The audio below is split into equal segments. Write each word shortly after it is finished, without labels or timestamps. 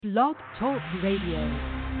Blog Talk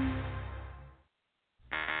Radio.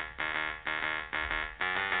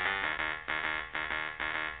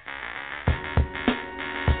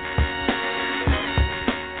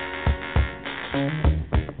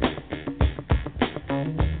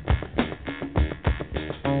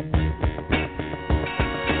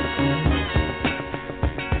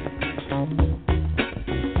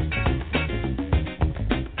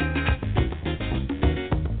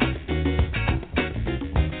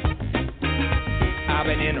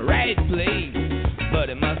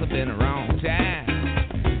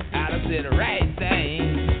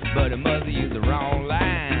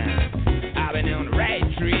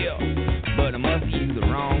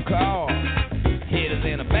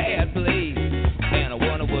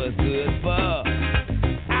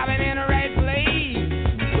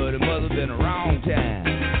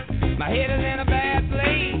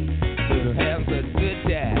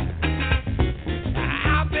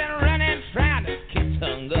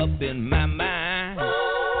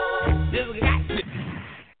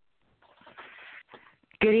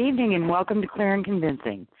 Welcome to Clear and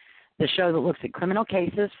Convincing, the show that looks at criminal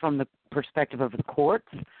cases from the perspective of the courts,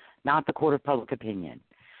 not the court of public opinion.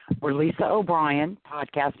 We're Lisa O'Brien,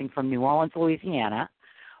 podcasting from New Orleans, Louisiana,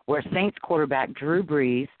 where Saints quarterback Drew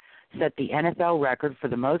Brees set the NFL record for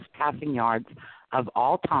the most passing yards of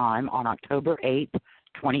all time on October 8,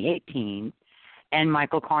 2018, and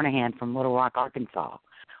Michael Carnahan from Little Rock, Arkansas,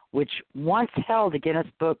 which once held the Guinness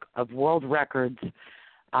Book of World Records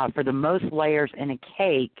for the most layers in a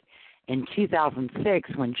cake in 2006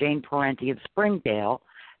 when Jane Parenti of Springdale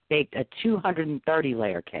baked a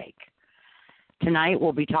 230-layer cake. Tonight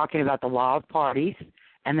we'll be talking about the law of parties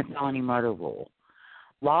and the felony murder rule.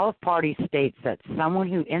 Law of parties states that someone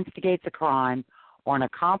who instigates a crime or an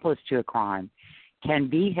accomplice to a crime can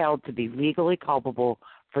be held to be legally culpable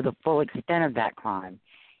for the full extent of that crime,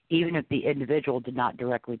 even if the individual did not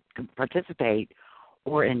directly participate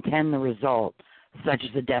or intend the result, such as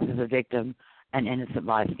the death of a victim, an innocent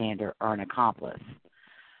bystander, or an accomplice.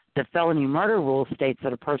 The felony murder rule states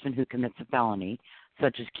that a person who commits a felony,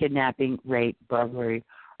 such as kidnapping, rape, burglary,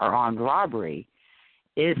 or armed robbery,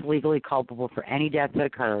 is legally culpable for any death that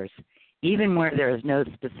occurs, even where there is no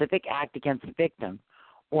specific act against the victim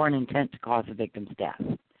or an intent to cause the victim's death.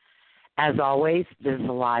 As always, this is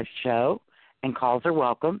a live show, and calls are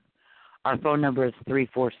welcome. Our phone number is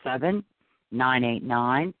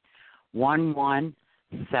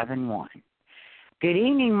 347-989-1171. Good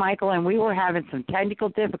evening, Michael, and we were having some technical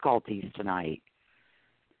difficulties tonight.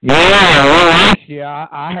 Yeah,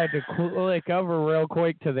 I had to click over real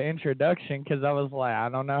quick to the introduction because I was like, I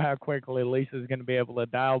don't know how quickly Lisa's going to be able to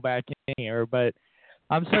dial back in here, but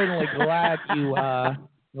I'm certainly glad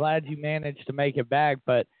you managed to make it back.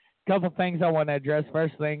 But a couple things I want to address.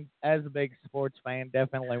 First thing, as a big sports fan,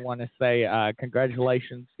 definitely want to say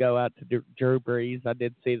congratulations go out to Drew Brees. I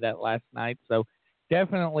did see that last night, so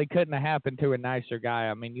definitely couldn't have happened to a nicer guy.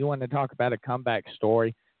 I mean, you want to talk about a comeback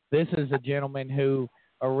story. This is a gentleman who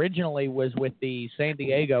originally was with the San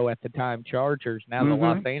Diego at the time Chargers, now the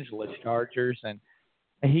Los Angeles Chargers, and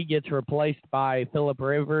he gets replaced by Phillip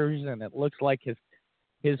Rivers, and it looks like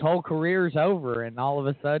his whole career's over, and all of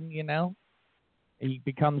a sudden, he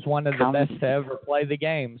becomes one of the best to ever play the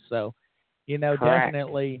game. So,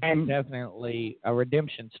 definitely a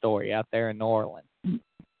redemption story out there in New Orleans.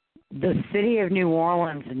 The city of New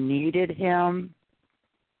Orleans needed him,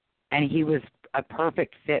 and he was a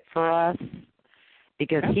perfect fit for us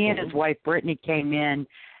because he and his wife Brittany came in,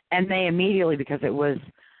 and they immediately, because it was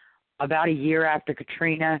about a year after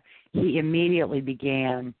Katrina, he immediately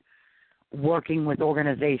began working with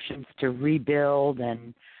organizations to rebuild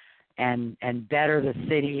and better the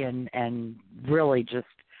city, and really just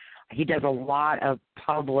he does a lot of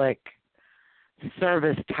public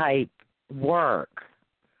service type work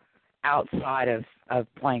outside of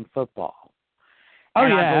playing football. I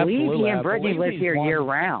believe absolutely. he and Brittany live here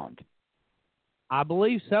year-round. I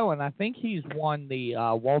believe so, and I think he's won the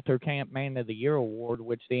Walter Camp Man of the Year award,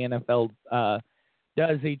 which the NFL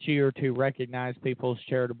does each year to recognize people's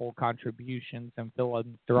charitable contributions and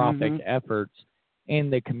philanthropic efforts in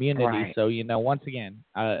the community. Right. So, once again,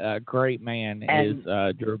 a great man is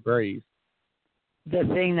Drew Brees. The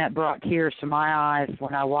thing that brought tears to my eyes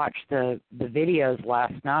when I watched the videos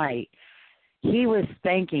last night, he was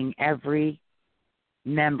thanking every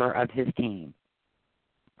member of his team.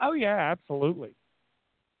 Oh, yeah, absolutely.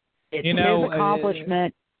 It's his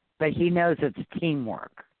accomplishment, but he knows it's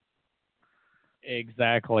teamwork.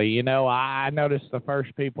 Exactly. I noticed the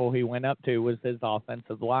first people he went up to was his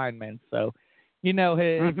offensive linemen. So,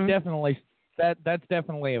 it's definitely that's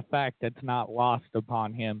definitely a fact that's not lost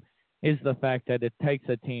upon him. is the fact that it takes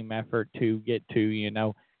a team effort to get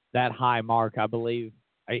to, that high mark. I believe,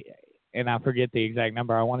 and I forget the exact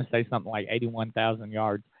number. I want to say something like 81,000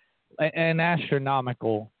 yards, an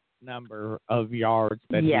astronomical number of yards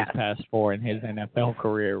that he's passed for in his NFL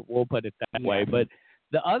career. We'll put it that way. But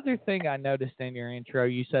the other thing I noticed in your intro,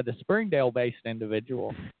 you said a Springdale-based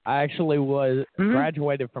individual. I actually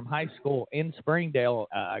graduated from high school in Springdale.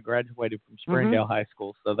 I graduated from Springdale High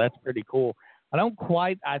School, so that's pretty cool.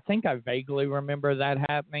 I think I vaguely remember that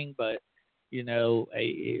happening, but,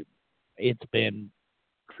 it's been,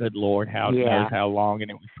 good Lord, knows how long,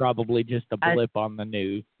 and it was probably just a blip on the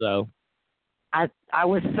news, so. I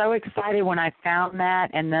was so excited when I found that,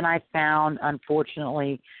 and then I found,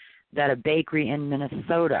 unfortunately, that a bakery in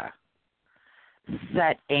Minnesota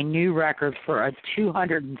set a new record for a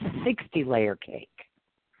 260-layer cake.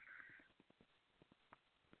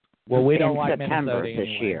 Well, we don't like September Minnesota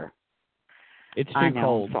this year. It's too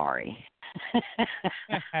cold. I'm sorry. But,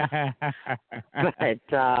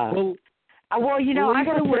 I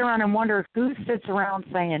got to sit around and wonder who sits around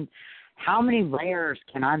saying, how many layers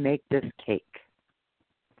can I make this cake?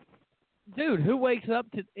 Dude, who wakes up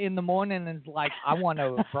in the morning and is like, I want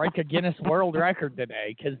to break a Guinness World Record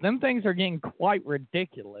today? Because them things are getting quite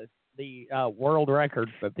ridiculous, the world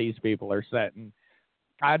records that these people are setting.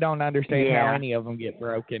 I don't understand how any of them get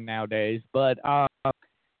broken nowadays. But,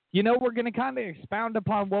 we're going to kind of expound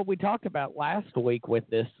upon what we talked about last week with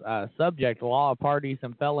this subject, law of parties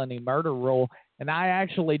and felony murder rule. And I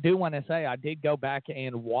actually do want to say I did go back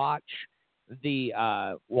and watch the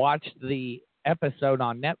episode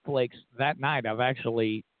on Netflix that night. I've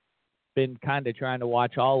actually been kind of trying to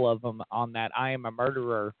watch all of them on that I Am a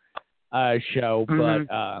Murderer show.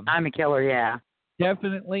 But I'm a Killer,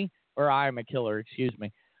 definitely, or I Am a Killer, excuse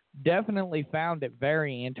me. Definitely found it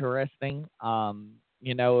very interesting.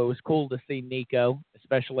 It was cool to see Nico,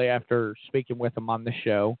 especially after speaking with him on the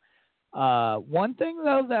show. One thing,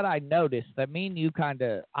 though, that I noticed that me and you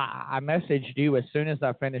I messaged you as soon as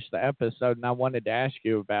I finished the episode, and I wanted to ask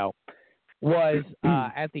you about, was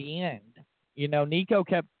at the end. Nico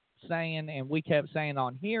kept saying, and we kept saying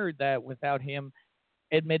on here, that without him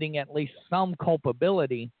admitting at least some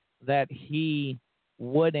culpability, that he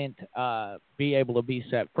wouldn't be able to be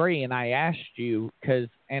set free. And I asked you,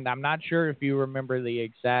 and I'm not sure if you remember the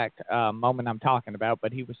exact moment I'm talking about,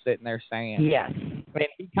 but he was sitting there saying, yes, and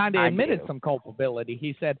he kind of admitted some culpability.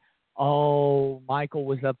 He said, oh, Michael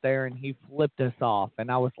was up there and he flipped us off. And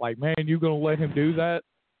I was like, man, you going to let him do that?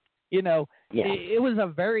 It was a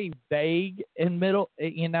very vague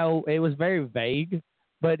it was very vague,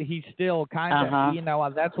 but he still kind of,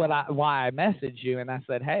 that's why I messaged you. And I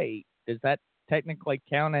said, hey, does that technically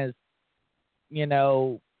count as,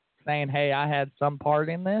 saying, hey, I had some part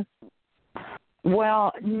in this?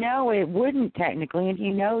 Well, no, it wouldn't technically, and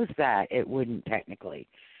he knows that it wouldn't technically.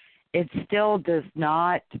 It still does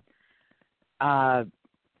not,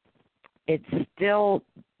 it still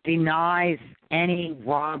denies any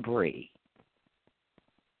robbery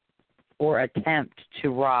or attempt to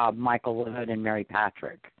rob Michael LeHood and Mary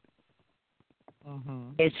Patrick.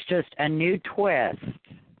 It's just a new twist.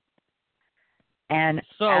 And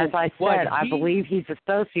so, as I said, I believe he's a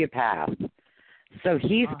sociopath. So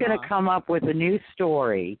he's going to come up with a new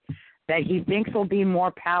story that he thinks will be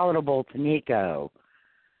more palatable to Nico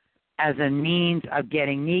as a means of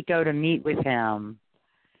getting Nico to meet with him,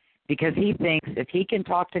 because he thinks if he can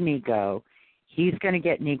talk to Nico, he's going to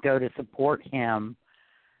get Nico to support him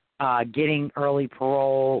getting early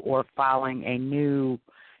parole or filing a new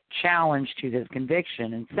challenge to this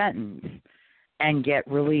conviction and sentence and get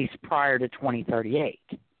released prior to 2038.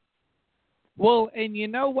 Well, and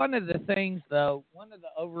one of the things, though, one of the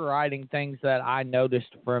overriding things that I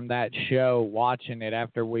noticed from that show, watching it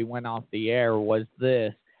after we went off the air, was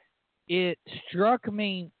this. It struck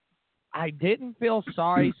me, I didn't feel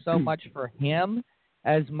sorry so much for him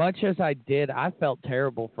as much as I felt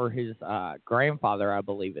terrible for his grandfather, I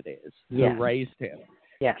believe it is, who raised him.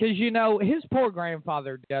 Yeah. Because, his poor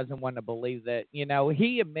grandfather doesn't want to believe that,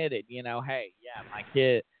 he admitted, hey,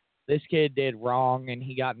 this kid did wrong and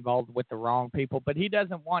he got involved with the wrong people, but he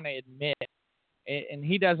doesn't want to admit, and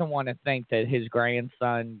he doesn't want to think that his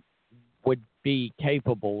grandson would be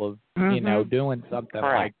capable of, doing something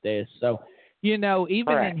like this. So, even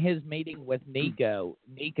in his meeting with Nico,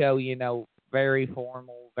 very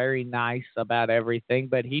formal, very nice about everything,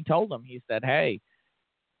 but he told him, he said, hey,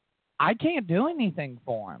 I can't do anything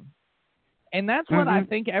for him. And that's what I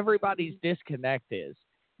think everybody's disconnect is.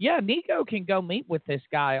 Yeah, Nico can go meet with this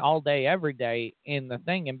guy all day, every day in the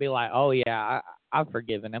thing and be like, oh, yeah, I've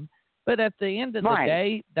forgiven him. But at the end of the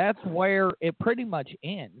day, that's where it pretty much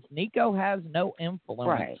ends. Nico has no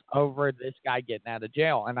influence over this guy getting out of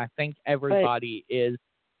jail, and I think everybody is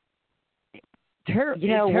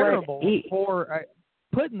terrible for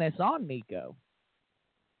putting this on Nico.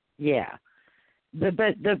 Yeah. But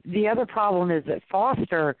the other problem is that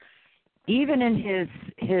Foster, even in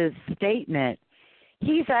his statement,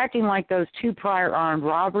 he's acting like those 2 prior armed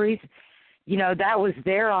robberies, that was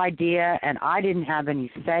their idea, and I didn't have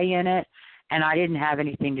any say in it, and I didn't have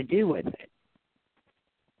anything to do with it.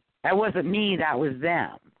 That wasn't me, that was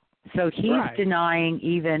them. So he's denying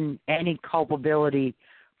even any culpability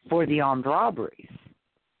for the armed robberies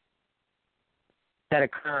that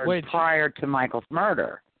occurred prior to Michael's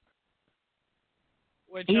murder.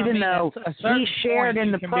 Even though he shared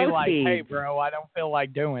in the proceeds. Be like, hey, bro, I don't feel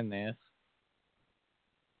like doing this.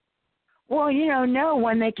 Well, no,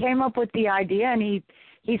 when they came up with the idea, and he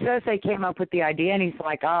says they came up with the idea, and he's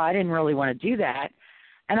like, I didn't really want to do that.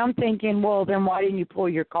 And I'm thinking, well, then why didn't you pull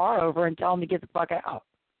your car over and tell him to get the fuck out?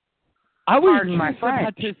 I was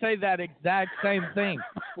about to say that exact same thing.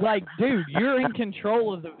 Like, dude, you're in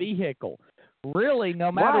control of the vehicle. Really,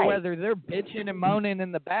 no matter whether they're bitching and moaning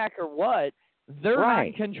in the back or what, they're not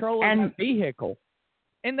in control of the vehicle.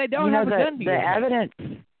 And they don't have a gun to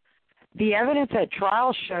The evidence at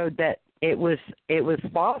trial showed that it was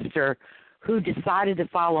Foster who decided to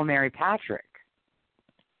follow Mary Patrick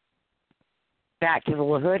back to the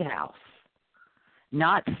LaHood house.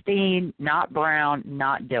 Not Steen, not Brown,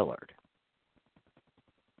 not Dillard.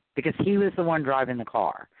 Because he was the one driving the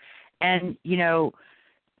car. And,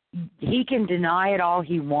 he can deny it all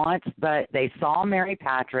he wants, but they saw Mary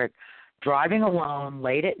Patrick driving alone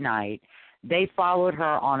late at night. They followed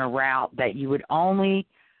her on a route that you would only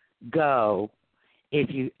go if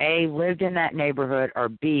you, A, lived in that neighborhood, or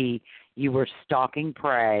B, you were stalking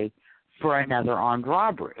prey for another armed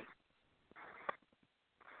robbery.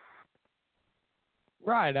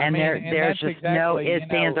 Right. And there's just no ifs,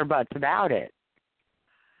 ands, or buts about it.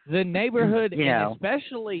 The neighborhood, and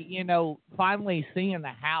especially, finally seeing the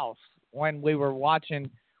house when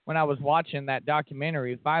I was watching that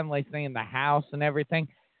documentary, finally seeing the house and everything.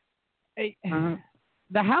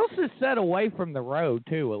 The house is set away from the road,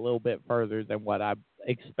 too, a little bit further than what I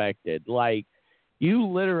expected. Like, you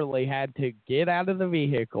literally had to get out of the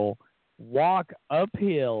vehicle, walk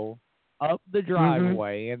uphill, up the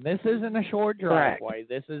driveway, and this isn't a short driveway.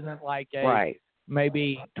 This isn't like a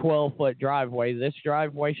maybe 12-foot driveway. This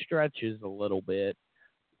driveway stretches a little bit.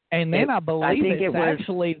 And then I believe it's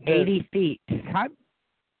actually 80 feet.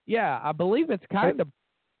 I believe it's kind of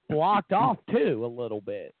blocked off, too, a little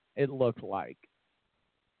bit, it looked like.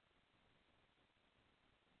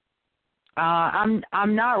 I'm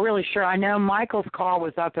not really sure. I know Michael's car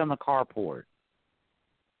was up on the carport.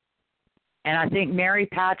 And I think Mary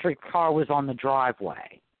Patrick's car was on the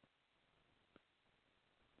driveway.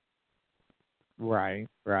 Right.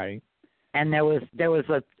 And there was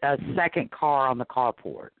a second car on the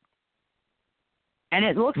carport. And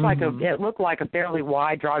it looked like a fairly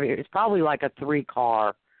wide driveway. It's probably like a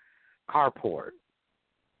 3-car carport.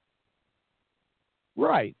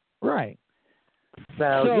 Right. So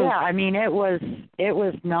I mean, it was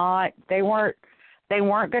not. They weren't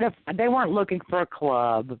looking for a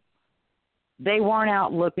club. They weren't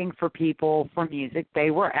out looking for people for music.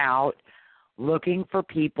 They were out looking for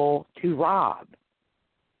people to rob.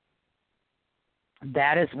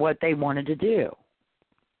 That is what they wanted to do.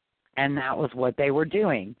 And that was what they were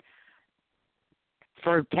doing.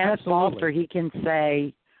 For Kenneth Foster, he can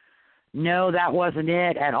say, no, that wasn't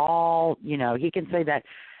it at all. He can say that.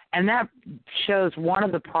 And that shows one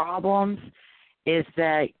of the problems is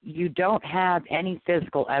that you don't have any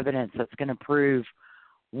physical evidence that's going to prove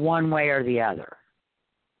one way or the other.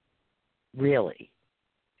 Really.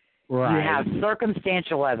 Right. You have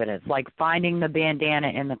circumstantial evidence, like finding the bandana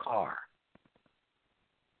in the car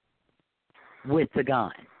with the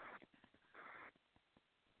gun.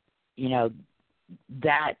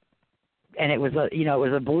 That, and it was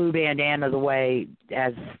a blue bandana the way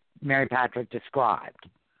as Mary Patrick described.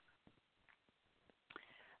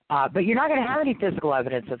 But you're not going to have any physical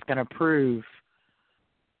evidence that's going to prove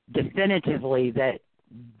definitively that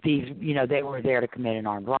they were there to commit an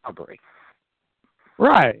armed robbery.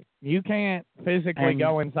 Right. You can't physically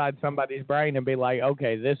go inside somebody's brain and be like,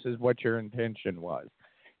 okay, this is what your intention was.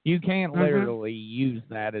 You can't literally use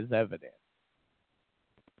that as evidence.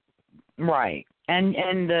 Right. And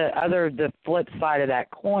the flip side of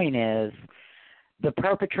that coin is the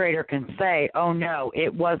perpetrator can say, oh, no,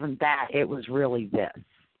 it wasn't that. It was really this.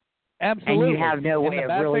 Absolutely. And you have no way of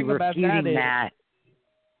really refuting that.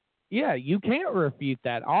 Yeah, you can't refute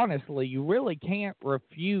that. Honestly, you really can't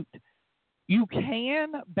refute You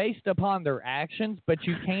can, based upon their actions, but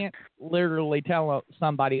you can't literally tell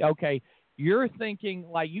somebody, okay, you're thinking,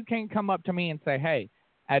 like, you can't come up to me and say, hey,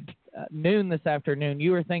 at noon this afternoon,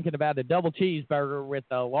 you were thinking about a double cheeseburger with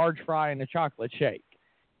a large fry and a chocolate shake.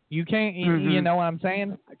 You can't, you know what I'm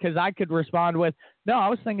saying? Because I could respond with, no, I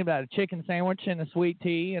was thinking about a chicken sandwich and a sweet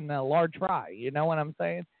tea and a large fry. You know what I'm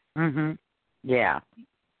saying? Yeah,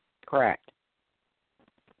 correct.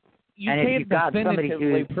 You can't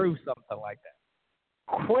definitively prove something like that.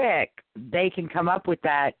 Quick, they can come up with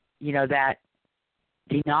that, you know, that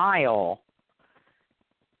denial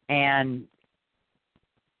and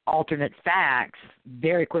alternate facts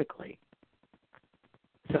very quickly.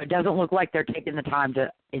 So it doesn't look like they're taking the time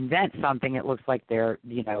to invent something. It looks like they're,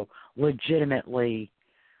 you know, legitimately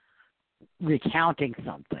recounting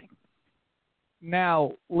something.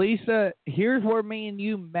 Now, Lisa, here's where me and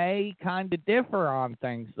you may kind of differ on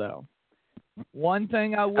things, though. One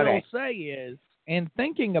thing I will say is, in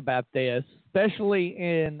thinking about this, especially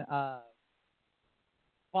in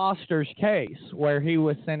Foster's case, where he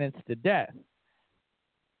was sentenced to death,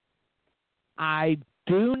 I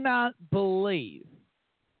do not believe,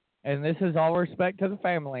 and this is all respect to the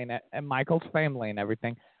family and Michael's family and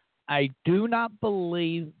everything, I do not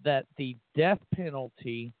believe that the death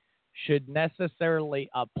penalty should necessarily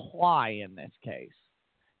apply in this case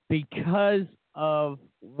because of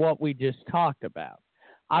what we just talked about.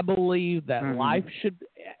 I believe that life should,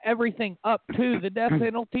 everything up to the death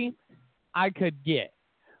penalty, I could get.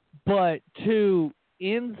 But to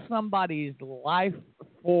end somebody's life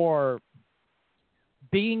for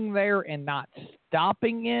being there and not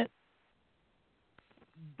stopping it,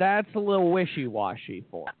 that's a little wishy-washy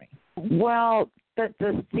for me. Well,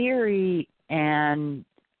 the theory and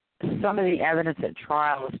some of the evidence at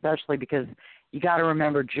trial, especially because you got to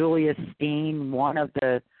remember Julius Steen, one of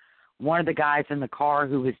the guys in the car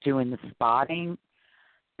who was doing the spotting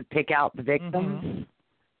to pick out the victims,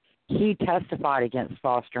 he testified against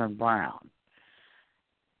Foster and Brown.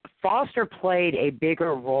 Foster played a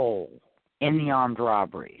bigger role in the armed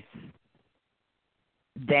robberies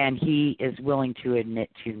than he is willing to admit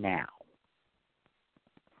to now.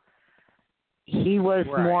 He was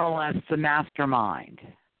more or less the mastermind.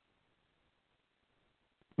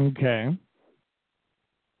 Okay.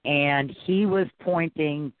 And he was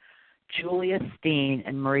pointing Julius Steen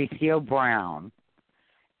and Mauricio Brown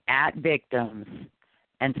at victims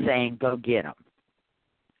and saying, go get them.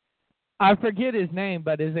 I forget his name,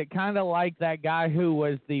 but is it kind of like that guy who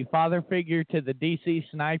was the father figure to the DC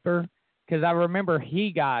sniper? Because I remember he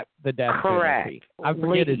got the death penalty. I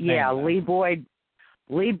forget his name. Yeah, Lee Boyd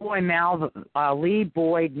Malvo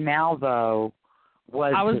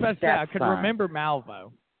was I was about to say, I stepson. could remember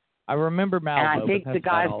Malvo. I remember Malvo. And I think the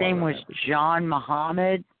guy's name was John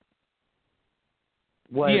Muhammad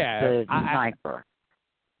was the sniper.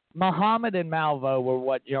 Muhammad and Malvo were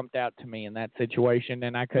what jumped out to me in that situation,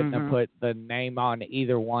 and I couldn't have put the name on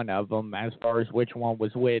either one of them as far as which one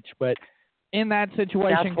was which. But in that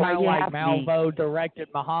situation, kind of like Malvo directed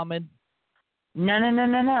Muhammad.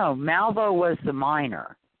 No. Malvo was the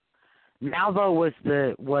minor. Malvo was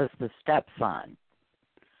the stepson.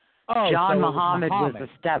 Oh, John so Muhammad was the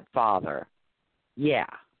stepfather. Yeah.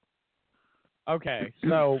 Okay,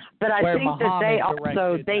 so but I think Muhammad that they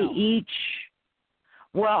also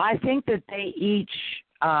I think that they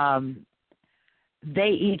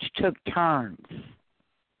each took turns.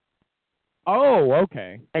 Oh,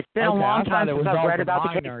 okay. It's been a long time since I've read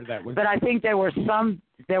about the case, but I think there were some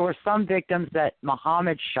victims that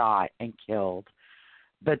Muhammad shot and killed,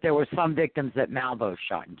 but there were some victims that Malvo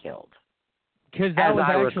shot and killed. Because that was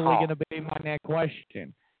actually going to be my next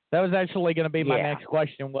question. Next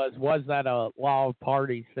question was that a law of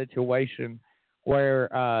parties situation where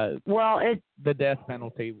the death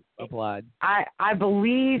penalty applied? I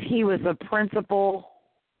believe he was a principal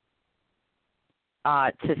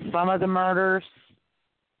to some of the murders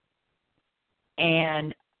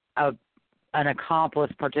and an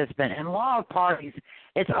accomplice participant. In law of parties,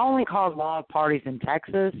 it's only called law of parties in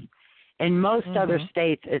Texas. In most other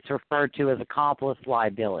states, it's referred to as accomplice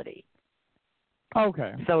liability.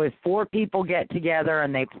 Okay. So if 4 people get together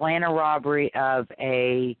and they plan a robbery of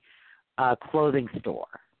a clothing store,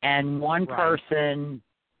 and one person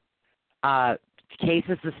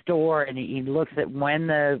cases the store and he looks at when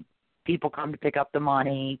the people come to pick up the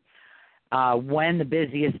money, when the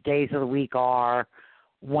busiest days of the week are,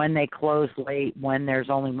 when they close late, when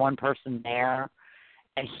there's only one person there,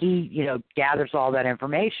 and he, gathers all that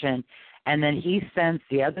information, and then he sends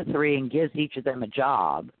the other 3 and gives each of them a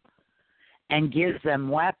job and gives them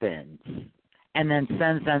weapons and then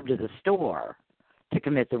sends them to the store to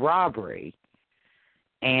commit the robbery.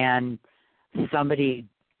 And somebody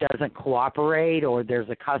doesn't cooperate, or there's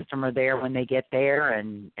a customer there when they get there,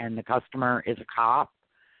 and the customer is a cop,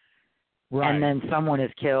 Right. and then someone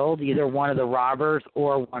is killed, either one of the robbers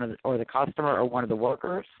or the customer or one of the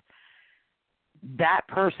workers. That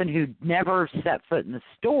person who never set foot in the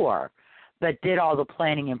store but did all the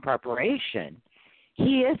planning and preparation,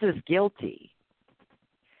 he is as guilty.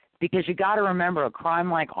 Because you got to remember, a crime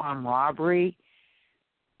like armed robbery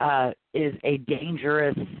is a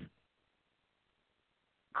dangerous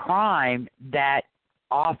crime that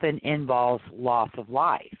often involves loss of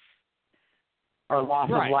life, or loss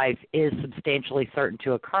Right. of life is substantially certain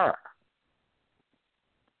to occur.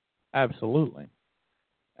 Absolutely.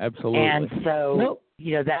 Absolutely. And so, Nope.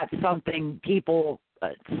 that's something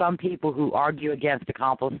some people who argue against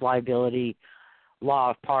accomplice liability, law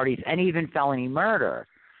of parties, and even felony murder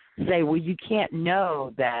say, well, you can't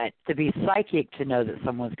know that, to be psychic to know that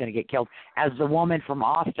someone's going to get killed. As the woman from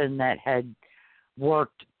Austin that had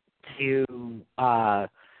worked to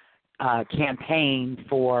campaign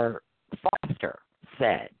for Foster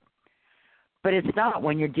said. But it's not.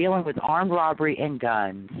 When you're dealing with armed robbery and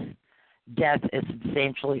guns, death is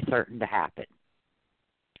substantially certain to happen.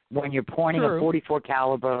 When you're pointing True. a .44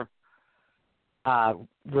 caliber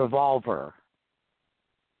revolver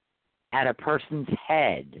at a person's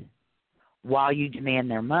head while you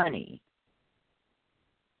demand their money,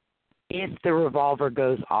 if the revolver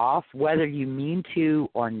goes off, whether you mean to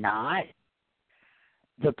or not,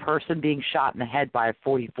 the person being shot in the head by a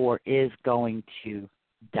 .44 is going to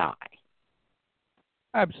die.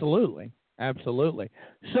 Absolutely. Absolutely.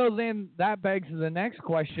 So then that begs the next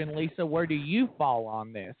question, Lisa, where do you fall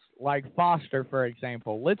on this? Like Foster, for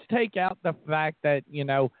example. Let's take out the fact that,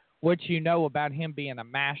 what about him being a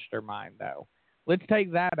mastermind, though. Let's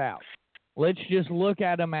take that out. Let's just look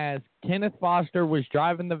at him as Kenneth Foster was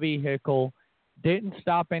driving the vehicle, didn't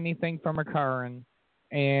stop anything from occurring,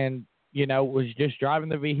 and, was just driving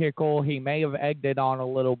the vehicle. He may have egged it on a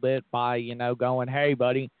little bit by, going, hey,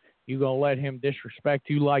 buddy, you going to let him disrespect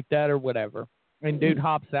you like that or whatever. And dude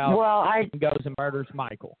hops out and goes and murders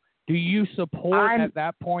Michael. Do you support at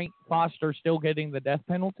that point Foster still getting the death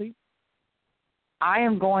penalty? I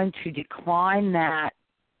am going to decline that,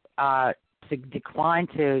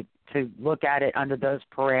 to look at it under those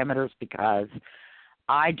parameters, because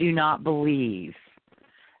I do not believe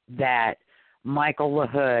that Michael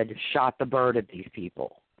LaHood shot the bird at these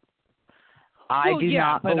people. I do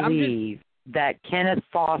not believe that Kenneth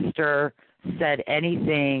Foster said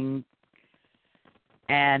anything,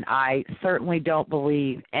 and I certainly don't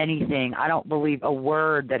believe anything. I don't believe a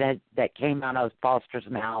word that came out of Foster's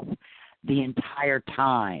mouth the entire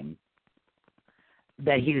time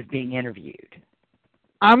that he was being interviewed.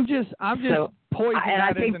 I'm just pointing and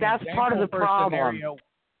I think that's part of the problem. Scenario.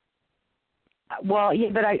 Well, yeah,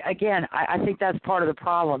 but I think that's part of the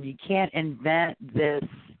problem. You can't invent this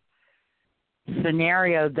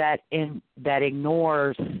scenario that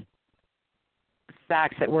ignores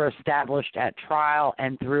facts that were established at trial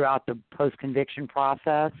and throughout the post-conviction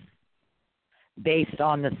process based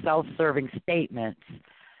on the self-serving statements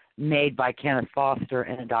made by Kenneth Foster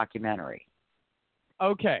in a documentary.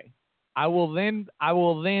 Okay. I will then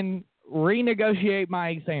renegotiate my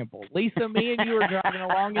example. Lisa, me and you are driving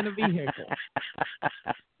along in a vehicle.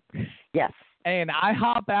 Yes. And I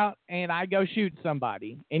hop out and I go shoot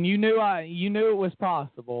somebody, and you knew it was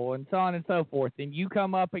possible, and so on and so forth. And you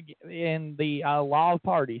come up in the law of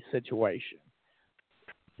parties situation.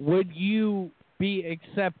 Would you be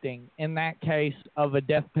accepting in that case of a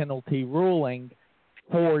death penalty ruling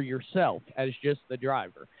for yourself as just the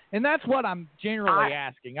driver? And that's what I'm generally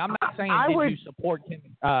asking. I'm not saying you support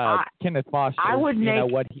Kenneth Foster,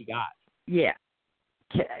 what he got. Yeah.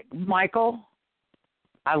 Michael,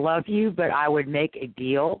 I love you, but I would make a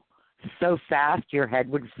deal so fast your head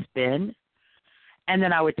would spin, and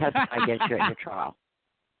then I would testify against you at your trial.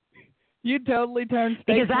 You totally turn state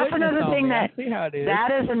because that's witness another on thing me. that I see how it is.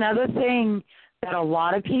 That is another thing that a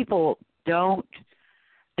lot of people don't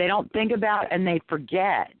think about, and they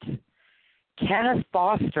forget. Kenneth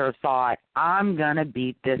Foster thought, I'm going to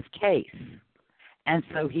beat this case. And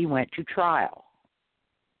so he went to trial.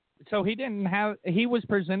 So he was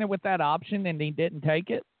presented with that option and he didn't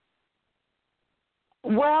take it?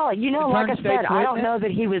 Well, like I said, I don't know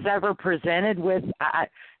that he was ever presented with,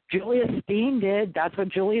 Julius Steen did. That's what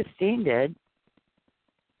Julius Steen did.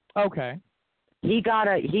 Okay. He got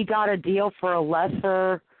a deal for a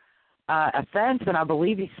lesser offense, and I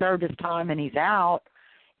believe he served his time and he's out.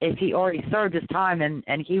 If he already served his time,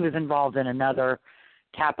 and he was involved in another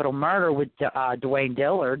capital murder with Dwayne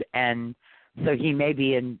Dillard, and so he may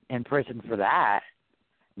be in prison for that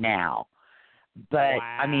now. But,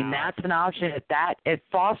 Wow. I mean, that's an option. If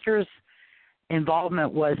Foster's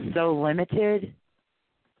involvement was so limited,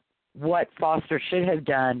 what Foster should have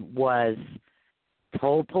done was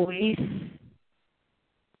told police,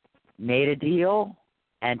 made a deal,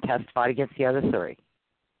 and testified against the other three.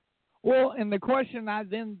 Well, and the question I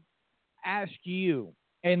then ask you,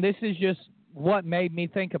 and this is just what made me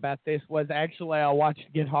think about this, was actually I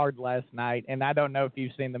watched Get Hard last night, and I don't know if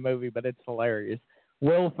you've seen the movie, but it's hilarious.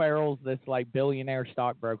 Will Ferrell's this like billionaire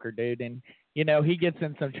stockbroker dude, and he gets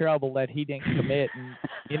in some trouble that he didn't commit, and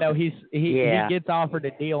he gets offered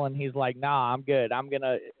a deal, and he's like, "Nah, I'm good. I'm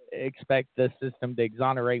gonna expect the system to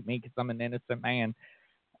exonerate me because I'm an innocent man."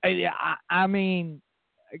 I mean,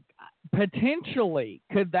 potentially,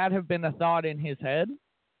 could that have been a thought in his head?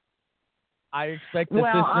 I expect the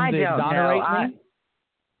system to exonerate me.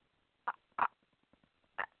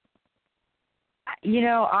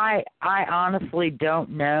 I honestly don't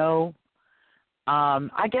know.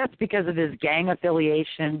 I guess because of his gang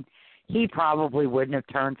affiliation, he probably wouldn't have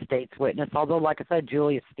turned state's witness, although, like I said,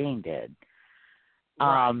 Julius Steen did.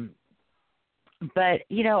 Right. But,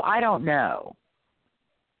 I don't know.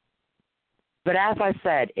 But as I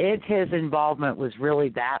said, if his involvement was really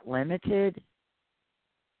that limited,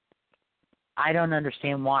 I don't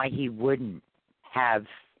understand why he wouldn't have,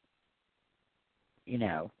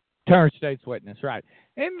 Turn state's witness, right.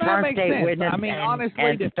 And that turned makes state sense. witness I mean, honestly,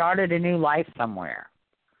 and started a new life somewhere.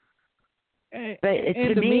 But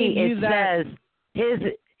to me, it says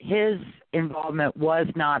his involvement was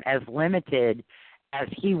not as limited as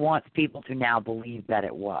he wants people to now believe that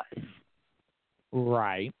it was.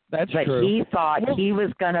 Right. That's but true. But he thought he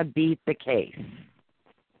was going to beat the case.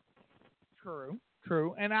 True.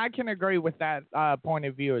 And I can agree with that point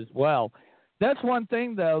of view as well. That's one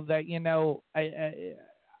thing, though, that,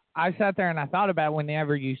 I sat there and I thought about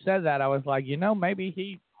whenever you said that. I was like, maybe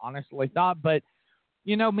he honestly thought. But,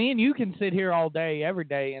 me and you can sit here all day, every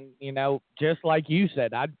day, and, just like you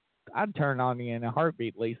said, I'd turn on you in a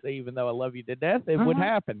heartbeat, Lisa, even though I love you to death. It would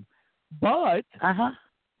happen. But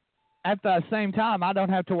at the same time, I don't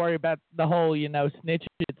have to worry about the whole, snitches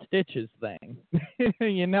stitches thing.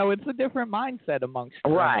 It's a different mindset amongst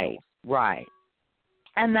criminals. Right.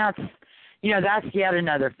 And that's yet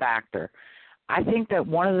another factor. I think that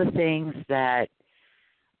one of the things that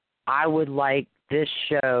I would like this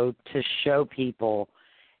show to show people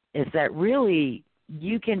is that really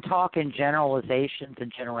you can talk in generalizations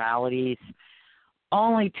and generalities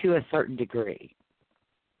only to a certain degree.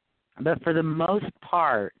 But for the most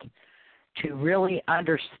part, to really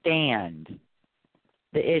understand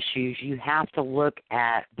the issues, you have to look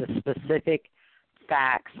at the specific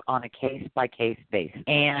facts on a case-by-case basis.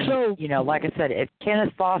 And, like I said, if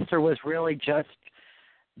Kenneth Foster was really just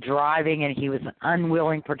driving and he was an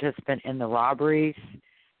unwilling participant in the robberies,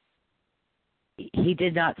 he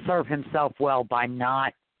did not serve himself well by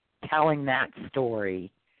not telling that story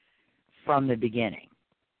from the beginning.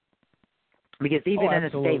 Because even in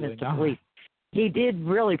his statements to police, he did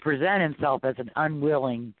really present himself as an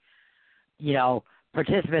unwilling,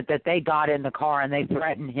 participant, that they got in the car and they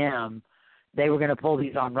threatened him. They were going to pull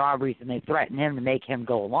these on robberies, and they threatened him to make him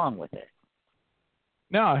go along with it.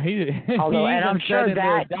 No, Although, and I'm sure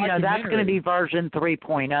that that's going to be version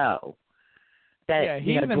 3.0. That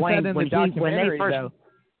he even Dwayne, said in the documentary, when they first, though,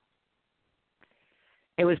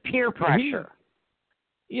 it was peer pressure.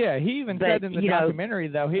 He even said in the documentary,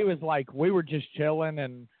 though, he was like, we were just chilling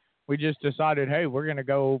and we just decided, hey, we're going to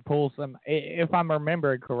go pull some, if I'm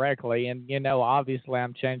remembering correctly, and, obviously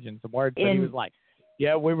I'm changing some words, but he was like,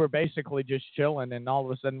 yeah, we were basically just chilling, and all of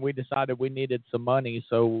a sudden we decided we needed some money,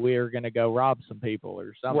 so we're going to go rob some people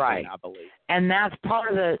or something, right. I believe. And that's part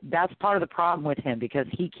of the problem with him, because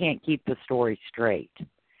he can't keep the story straight.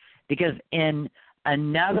 Because in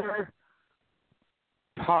another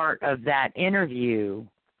part of that interview,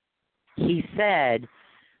 he said,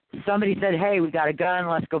 somebody said, hey, we got a gun,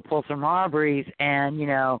 let's go pull some robberies, and,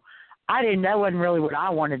 I didn't know, wasn't really what I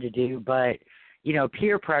wanted to do, but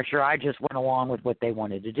peer pressure, I just went along with what they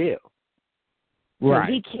wanted to do. Right.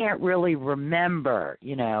 So he can't really remember,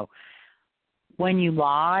 when you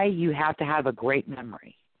lie, you have to have a great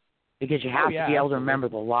memory, because you have to be able to remember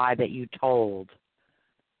the lie that you told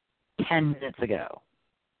 10 minutes ago.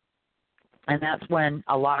 And that's when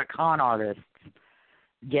a lot of con artists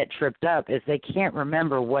get tripped up, is they can't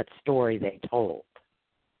remember what story they told.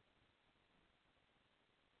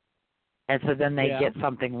 And so then they get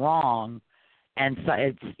something wrong. And so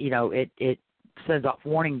it's, it sends off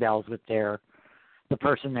warning bells with the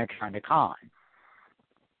person they're trying to con.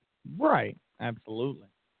 Right. Absolutely.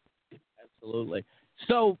 Absolutely.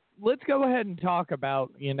 So let's go ahead and talk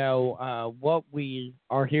about, what we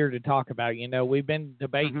are here to talk about. We've been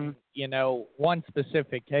debating, one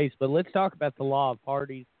specific case, but let's talk about the law of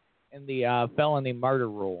parties and the felony murder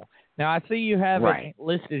rule. Now, I see you have it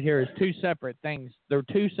listed here as two separate things. They're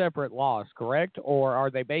two separate laws, correct? Or are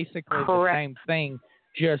they basically the same thing,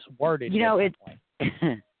 just worded differently?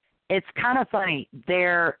 It's kind of funny.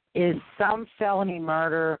 There is some felony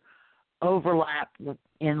murder overlap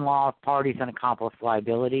in law of parties and accomplice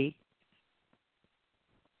liability.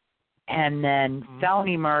 And then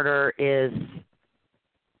felony murder is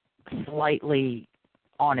slightly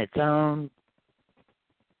on its own.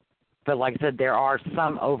 But like I said, there are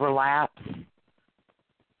some overlaps.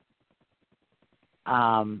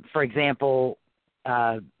 For example,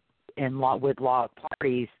 with law of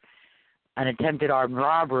parties, an attempted armed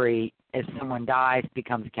robbery, if someone dies,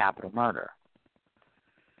 becomes capital murder.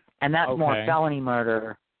 And that's more felony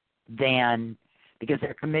murder than, because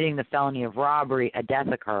they're committing the felony of robbery, a death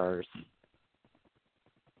occurs,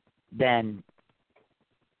 then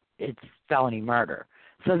it's felony murder.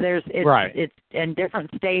 So it's and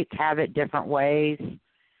different states have it different ways,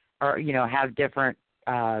 or have different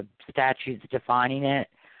statutes defining it.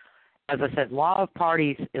 As I said, law of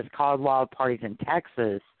parties is called law of parties in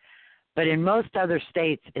Texas, but in most other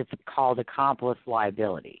states it's called accomplice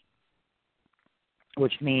liability,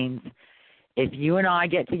 which means if you and I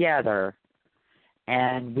get together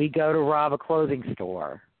and we go to rob a clothing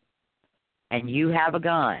store and you have a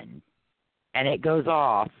gun and it goes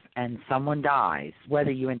off and someone dies,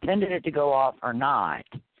 whether you intended it to go off or not,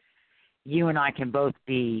 you and I can both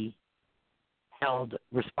be held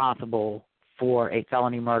responsible for a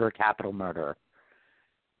felony murder, capital murder,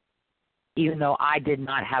 even though I did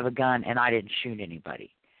not have a gun and I didn't shoot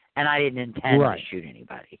anybody and I didn't intend to shoot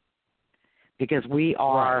anybody, because we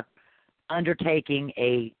are undertaking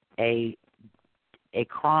a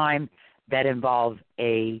crime that involves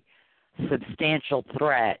a substantial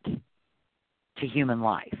threat to human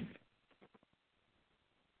life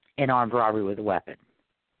in armed robbery with a weapon.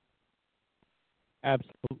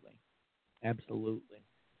 Absolutely.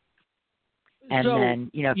 And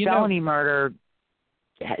then, felony murder,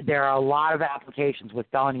 there are a lot of applications with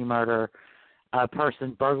felony murder. A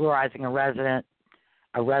person burglarizing a residence,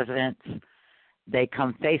 they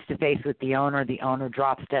come face to face with the owner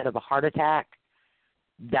drops dead of a heart attack,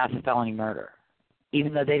 that's a felony murder.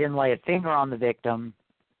 Even though they didn't lay a finger on the victim,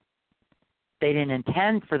 they didn't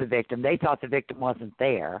intend for the victim, they thought the victim wasn't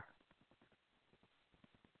there.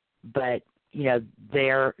 But,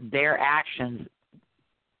 their actions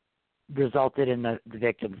resulted in the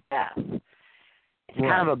victim's death. It's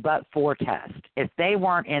kind of a but-for test. If they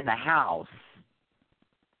weren't in the house,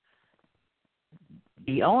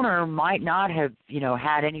 the owner might not have,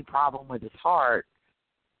 had any problem with his heart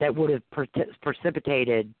that would have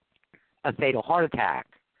precipitated a fatal heart attack.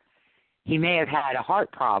 He may have had a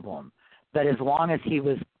heart problem, but as long as he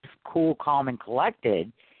was cool, calm, and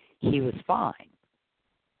collected, he was fine.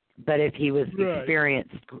 But if he was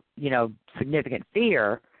experienced, significant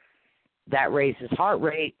fear, that raised his heart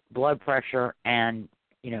rate, blood pressure, and,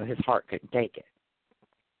 his heart couldn't take it.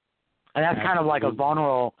 And that's kind of like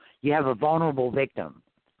you have a vulnerable victim.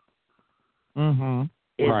 Mm-hmm.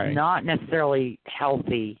 It's not necessarily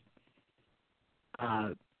healthy,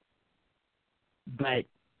 but,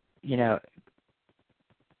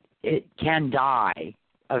 it can die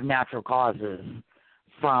of natural causes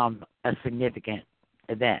from a significant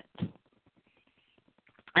event.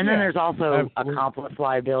 And then there's also accomplice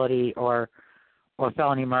liability or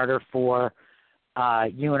felony murder for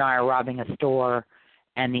you and I are robbing a store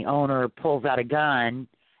and the owner pulls out a gun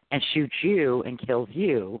and shoots you and kills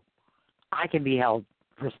you. I can be held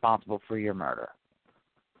responsible for your murder.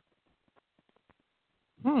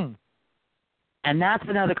 And that's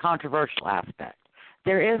another controversial aspect.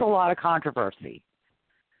 There is a lot of controversy.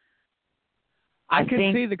 I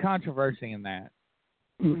can see the controversy in that.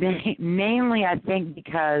 Mainly, I think,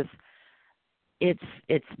 because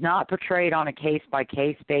it's not portrayed on a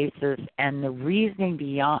case-by-case basis, and the reasoning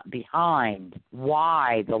behind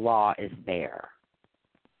why the law is there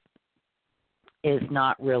is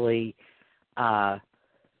not really a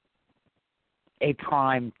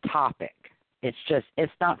prime topic. It's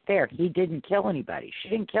not fair. He didn't kill anybody. She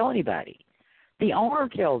didn't kill anybody. The owner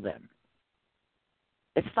killed him.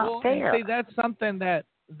 It's not fair. See, that's something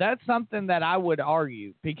that I would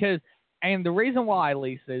argue, because, and the reason why,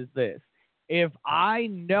 Lisa, is this: if I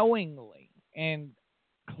knowingly and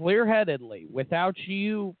clear-headedly, without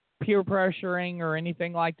you peer pressuring or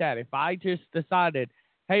anything like that, if I just decided,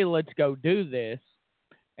 hey, let's go do this,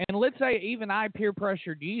 and let's say even I peer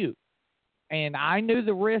pressured you, and I knew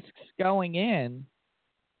the risks going in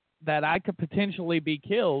that I could potentially be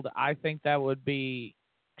killed, I think that would be,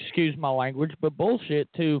 excuse my language, but bullshit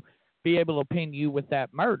to be able to pin you with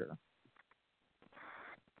that murder.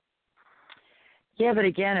 Yeah, but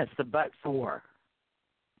again, it's the but for.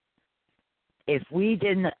 If we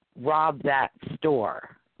didn't rob that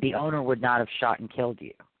store, the owner would not have shot and killed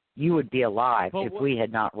you. You would be alive if we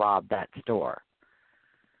had not robbed that store.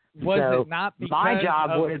 Was so it not because my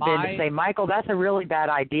job would have been to say, Michael, that's a really bad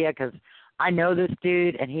idea because I know this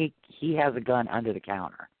dude and he has a gun under the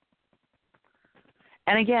counter.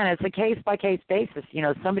 And again, it's a case-by-case basis. You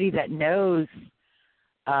know, somebody that knows,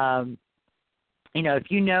 you know,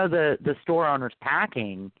 if you know the store owner's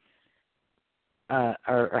packing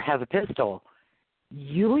or has a pistol,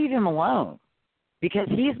 you leave him alone because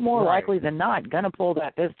he's more likely than not going to pull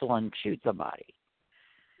that pistol and shoot somebody.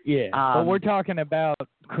 Yeah, but we're talking about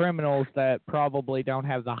criminals that probably don't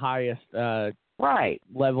have the highest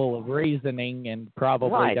level of reasoning and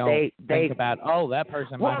probably don't think about, that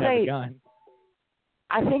person might have a gun.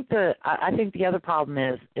 I think the other problem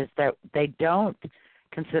is that they don't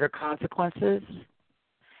consider consequences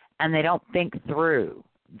and they don't think through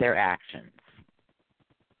their actions.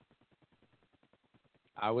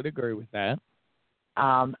 I would agree with that.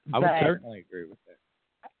 I would certainly agree with that.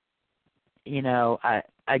 You know,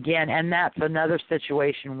 again, and that's another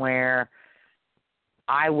situation where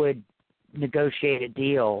I would negotiate a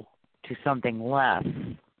deal to something less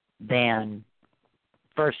than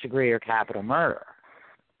first degree or capital murder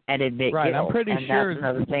and admit guilt. I'm pretty sure that's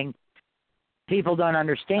another thing people don't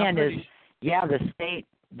understand is,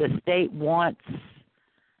 the state wants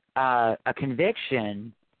a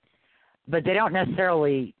conviction, but they don't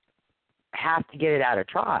necessarily have to get it out of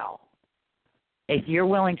trial. If you're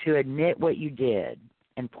willing to admit what you did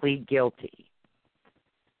and plead guilty,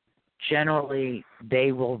 generally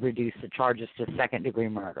they will reduce the charges to second-degree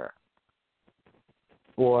murder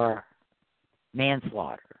or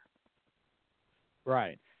manslaughter.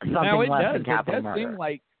 Right. Something now, less than capital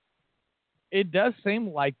murder. It does seem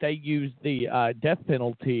like they use the death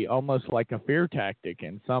penalty almost like a fear tactic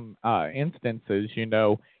in some instances, you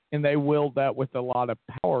know, and they wield that with a lot of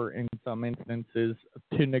power in some instances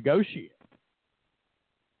to negotiate.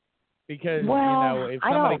 Because, you know, if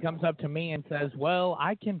somebody comes up to me and says, well,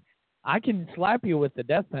 I can slap you with the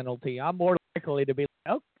death penalty, I'm more likely to be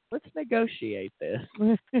like, oh, let's negotiate this.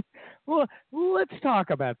 Well, let's talk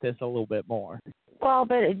about this a little bit more. Well,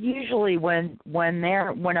 but usually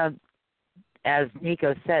as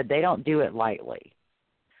Nico said, they don't do it lightly.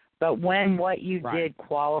 But when what you did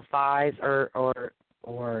qualifies or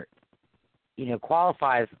you know,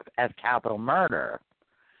 qualifies as capital murder,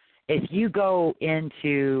 if you go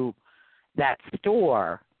into that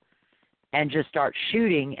store and just start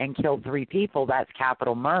shooting and kill 3 people, that's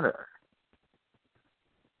capital murder.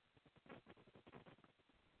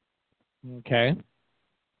 Okay.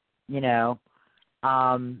 You know,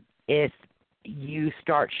 if you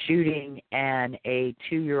start shooting and a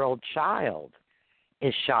 2-year-old child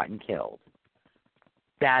is shot and killed,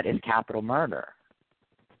 that is capital murder.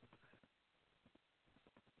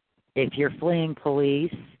 If you're fleeing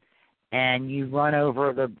police and you run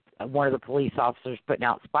over one of the police officers putting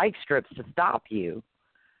out spike strips to stop you,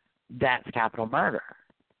 that's capital murder.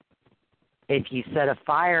 If you set a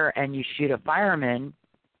fire and you shoot a fireman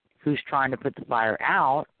who's trying to put the fire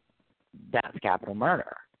out, that's capital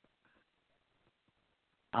murder.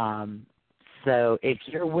 So if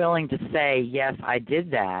you're willing to say, yes, I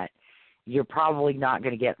did that, you're probably not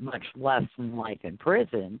going to get much less than life in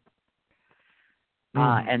prison.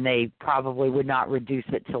 And they probably would not reduce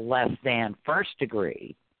it to less than first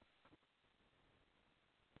degree.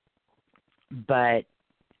 But,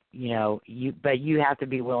 you know, you have to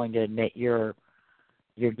be willing to admit you're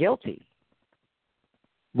guilty.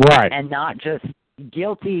 Right. And not just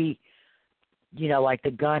guilty, you know, like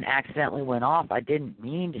the gun accidentally went off. I didn't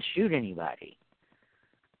mean to shoot anybody.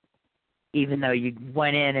 Even though you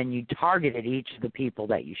went in and you targeted each of the people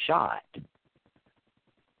that you shot.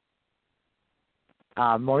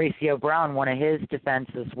 Mauricio Brown, one of his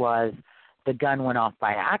defenses was the gun went off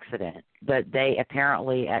by accident. But they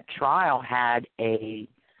apparently at trial had an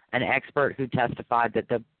expert who testified that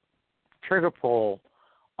the trigger pull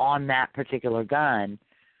on that particular gun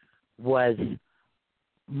was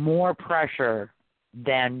more pressure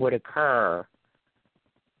than would occur,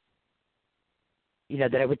 you know,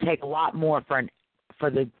 that it would take a lot more for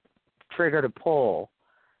the trigger to pull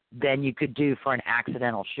than you could do for an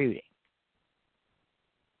accidental shooting.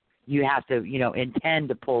 You have to, you know, intend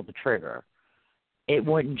to pull the trigger. It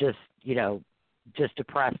wouldn't just, you know, just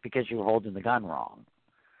depress because you were holding the gun wrong.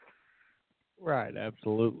 Right,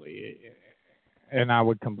 absolutely. And I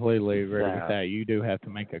would completely agree with that. You do have to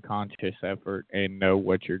make a conscious effort and know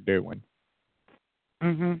what you're doing.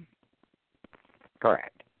 Mhm.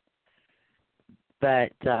 Correct.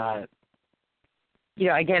 But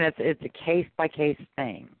again, it's a case by case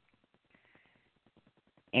thing,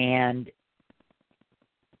 and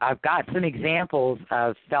I've got some examples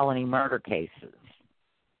of felony murder cases,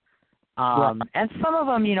 and some of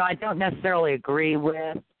them, I don't necessarily agree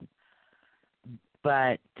with,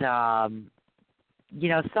 but some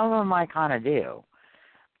of them I kind of do.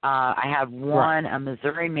 I have one, a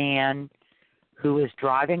Missouri man who was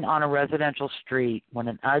driving on a residential street when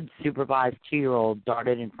an unsupervised 2-year-old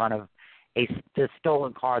darted in front of the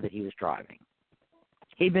stolen car that he was driving.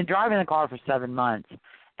 He'd been driving the car for 7 months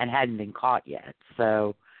and hadn't been caught yet,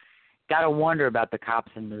 so got to wonder about the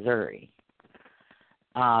cops in Missouri.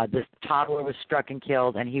 This toddler was struck and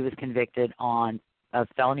killed, and he was convicted of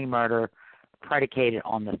felony murder predicated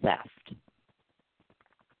on the theft.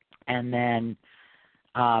 And then,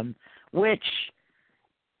 which,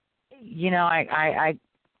 I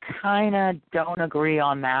kind of don't agree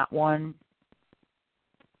on that one.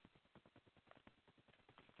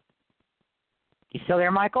 You still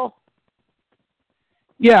there, Michael?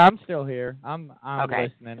 Yeah, I'm still here. I'm okay.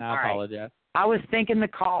 Listening. I apologize. I was thinking the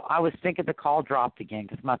call dropped again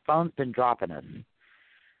because my phone's been dropping us.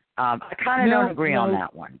 I kind of don't agree on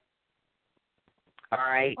that one. All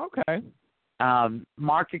right. Okay.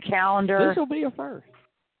 Mark your calendar. This will be a first.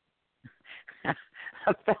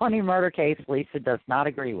 A felony murder case Lisa does not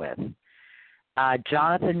agree with.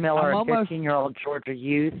 Jonathan Miller, a 15-year-old Georgia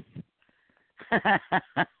youth.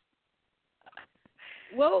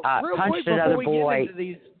 Well,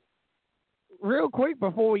 real quick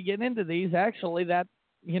before we get into these, actually, that,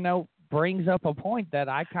 brings up a point that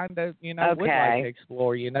I kind of, would like to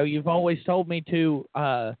explore. You've always told me to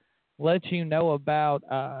let you know about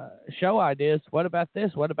show ideas. What about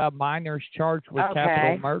this? What about minors charged with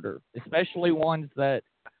capital murder, especially ones that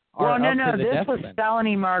are up to the death was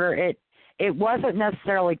felony murder. It wasn't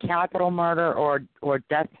necessarily capital murder or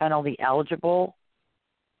death penalty eligible,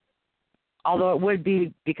 although it would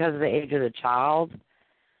be because of the age of the child.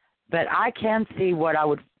 But I can see what I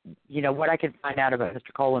could find out about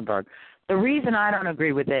Mr. Kohlenberg. The reason I don't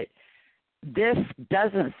agree with it, this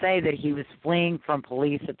doesn't say that he was fleeing from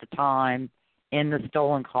police at the time in the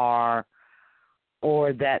stolen car,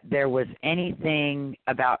 or that there was anything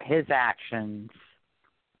about his actions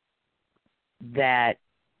that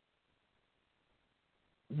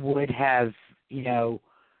would have,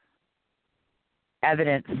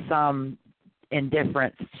 evidenced some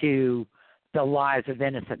indifference to the lives of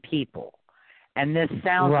innocent people. And this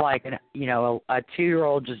sounds like, a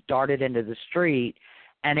 2-year-old just darted into the street,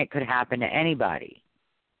 and it could happen to anybody.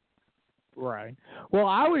 Right. Well,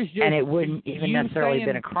 and it wouldn't even necessarily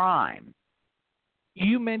been a crime.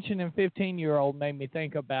 You mentioning 15-year-old made me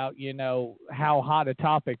think about, how hot a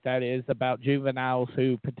topic that is about juveniles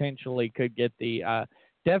who potentially could get the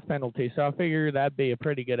death penalty. So I figured that'd be a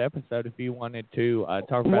pretty good episode if you wanted to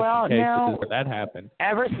talk about some cases where that happened.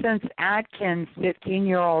 Ever since Atkins,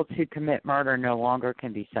 15-year-olds who commit murder no longer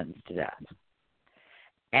can be sentenced to death.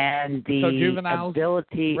 And the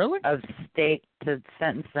ability of state to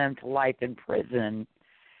sentence them to life in prison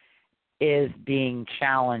is being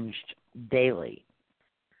challenged daily,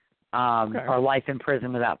 or life in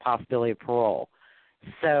prison without possibility of parole.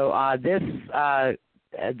 So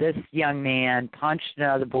this young man punched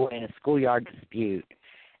another boy in a schoolyard dispute,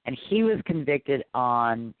 and he was convicted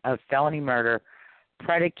of felony murder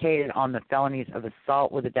predicated on the felonies of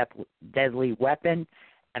assault with a deadly weapon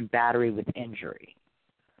and battery with injury.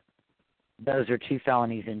 Those are 2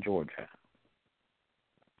 felonies in Georgia.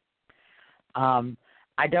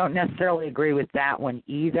 I don't necessarily agree with that one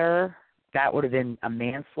either. That would have been a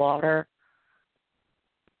manslaughter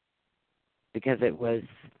because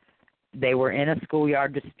they were in a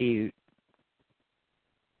schoolyard dispute,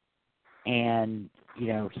 and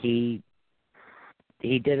he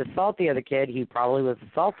did assault the other kid. He probably was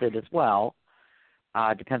assaulted as well.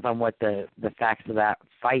 Depends on what the facts of that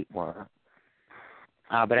fight were.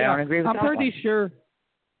 But I don't agree with that one.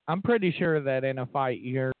 I'm pretty sure that in a fight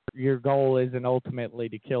your goal isn't ultimately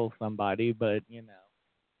to kill somebody, but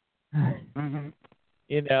mm-hmm.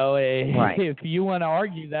 If you want to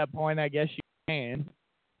argue that point, I guess you can.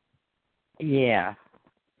 Yeah.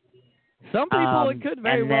 Some people it could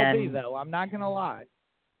very well be, though. I'm not going to lie.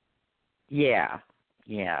 Yeah.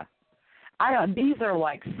 These are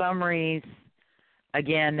like summaries.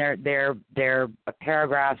 Again, they're a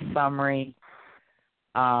paragraph summary.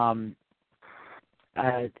 Have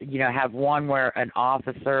one where an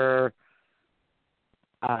officer,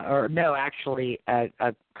 a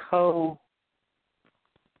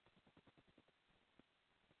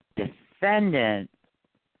defendant,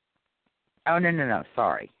 oh, no,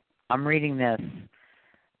 sorry. I'm reading this.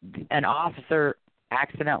 An officer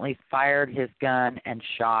accidentally fired his gun and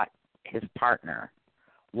shot his partner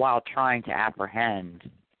while trying to apprehend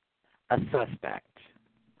a suspect.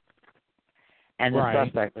 And the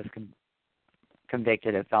suspect was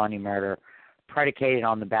convicted of felony murder predicated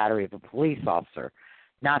on the battery of a police officer.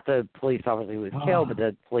 Not the police officer who was killed, but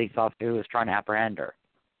the police officer who was trying to apprehend her.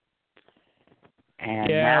 And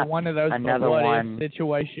yeah, one of those another one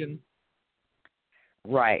situations.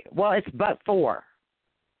 Right. Well, it's but for.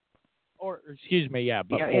 Or excuse me, yeah,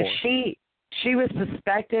 but for. If she was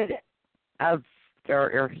suspected of,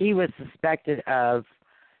 or he was suspected of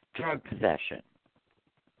drug possession.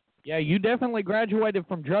 Yeah, you definitely graduated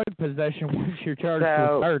from drug possession once you're charged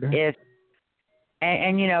with murder. If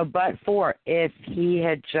and you know, but for if he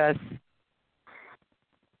had just,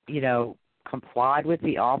 you know, complied with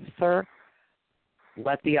the officer,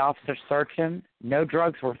 let the officer search him, no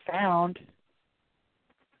drugs were found,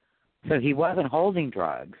 so he wasn't holding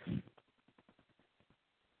drugs.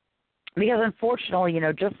 Because unfortunately, you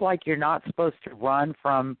know, just like you're not supposed to run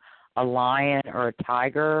from a lion or a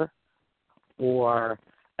tiger or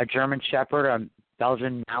a German Shepherd or a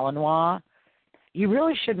Belgian Malinois, you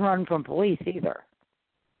really shouldn't run from police either.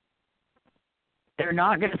 They're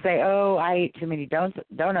not going to say, oh, I ate too many donuts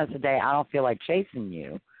a day, I don't feel like chasing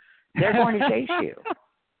you. They're going to chase you.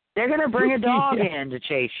 They're going to bring a dog in to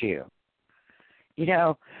chase you. You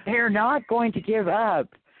know, they're not going to give up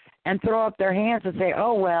and throw up their hands and say,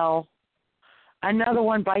 oh, well, another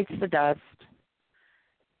one bites the dust.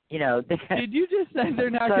 You know. Did you just say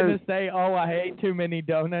they're not going to say, oh, I ate too many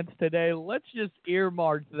donuts today? Let's just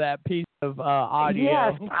earmark that piece of audio.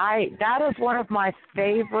 Yes, that is one of my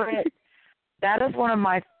favorite. That is one of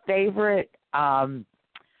my favorite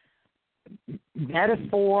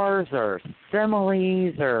metaphors or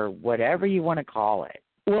similes or whatever you want to call it.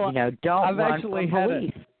 Well, you know, don't run from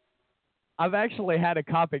police. I've actually had a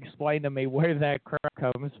cop explain to me where that crap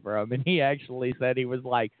comes from, and he actually said, he was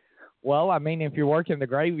like, well, I mean, if you're working the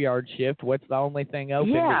graveyard shift, what's the only thing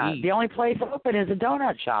open to eat? The only place open is a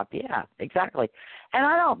donut shop. Yeah, exactly. And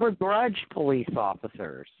I don't begrudge police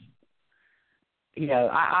officers. You know,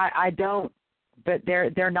 I don't, but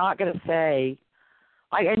they're not going to say,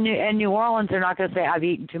 like in New Orleans, they're not going to say, I've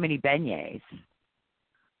eaten too many beignets,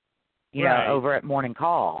 you know, over at Morning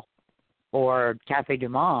Call or Cafe Du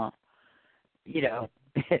Monde. You know,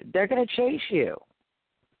 they're going to chase you.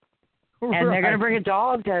 And they're going to bring a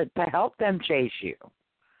dog to help them chase you.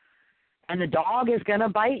 And the dog is going to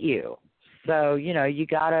bite you. So, you know, you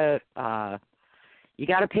got to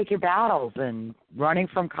pick your battles, and running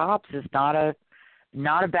from cops is not a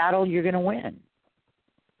battle you're going to win.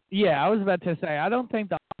 Yeah, I was about to say, I don't think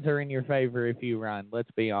the odds are in your favor if you run.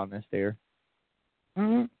 Let's be honest here.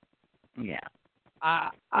 Mm-hmm. Yeah.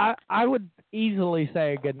 I would easily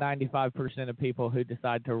say a good 95% of people who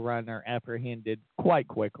decide to run are apprehended quite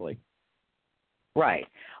quickly. Right.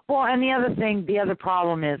 Well, and the other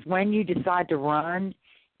problem is when you decide to run,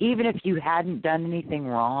 even if you hadn't done anything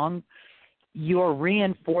wrong, you're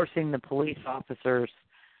reinforcing the police officer's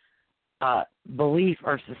belief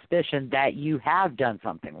or suspicion that you have done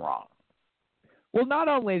something wrong. Well, not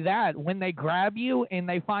only that, when they grab you and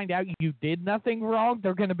they find out you did nothing wrong,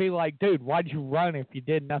 they're going to be like, dude, why'd you run if you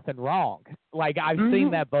did nothing wrong? Like, I've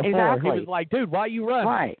seen that before. Exactly. He was like, dude, why you run?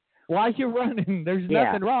 Right. Why you running? There's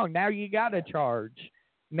nothing wrong. Now you got to charge.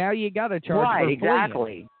 Right,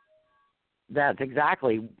 exactly.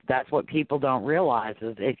 That's what people don't realize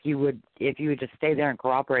is if you would just stay there and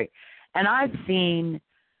cooperate. And I've seen,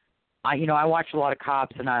 you know, I watch a lot of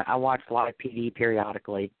cops and I watch a lot of PD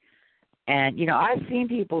periodically. And, you know, I've seen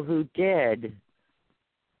people who did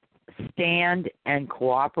stand and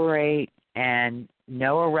cooperate and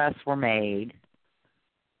no arrests were made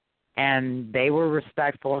and they were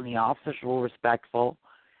respectful and the officers were respectful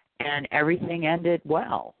and everything ended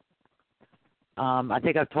well. I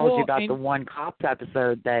think I've told you about the one cops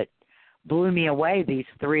episode that blew me away. These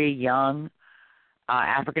three young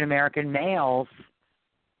African-American males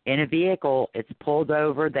in a vehicle. It's pulled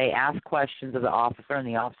over. They ask questions of the officer, and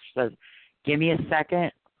the officer says, "Give me a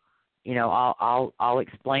second. You know, I'll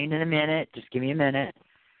explain in a minute. Just give me a minute."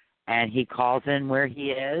 And he calls in where he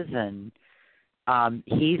is, and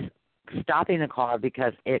he's stopping the car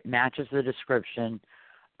because it matches the description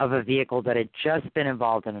of a vehicle that had just been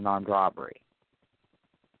involved in an armed robbery.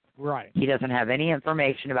 Right. He doesn't have any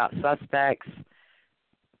information about suspects,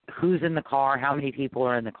 who's in the car, how many people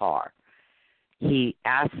are in the car. He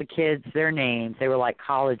asked the kids their names. They were like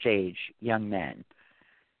college-age young men.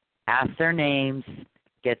 Asked their names,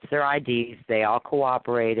 gets their IDs. They all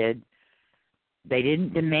cooperated. They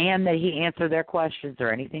didn't demand that he answer their questions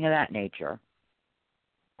or anything of that nature.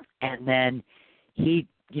 And then he,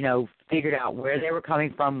 figured out where they were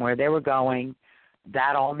coming from, where they were going.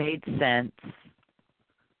 That all made sense.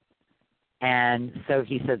 And so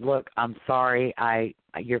he said, look, I'm sorry,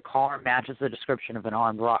 your car matches the description of an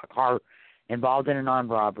car involved in an armed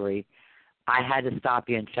robbery. I had to stop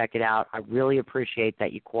you and check it out. I really appreciate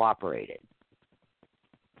that you cooperated.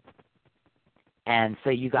 And so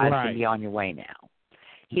you guys can be on your way now.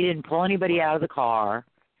 He didn't pull anybody out of the car.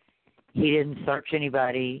 He didn't search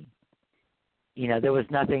anybody. There was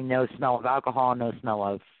nothing, no smell of alcohol, no smell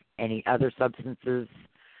of any other substances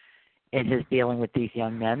in his dealing with these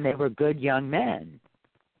young men. They were good young men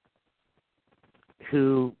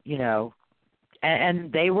who,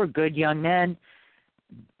 and they were good young men.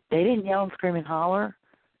 They didn't yell and scream and holler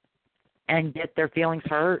and get their feelings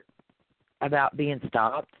hurt about being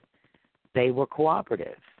stopped. They were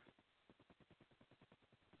cooperative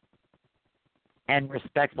and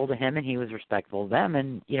respectful to him, and he was respectful to them,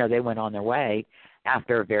 and, they went on their way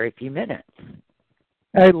after a very few minutes.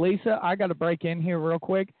 Hey, Lisa, I got to break in here real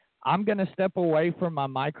quick. I'm going to step away from my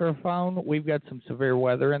microphone. We've got some severe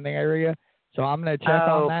weather in the area, so I'm going to check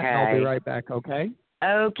on that, and I'll be right back, okay?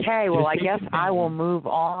 Okay, well, I guess I will move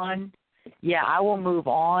on. Yeah, I will move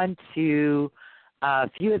on to a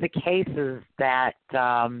few of the cases that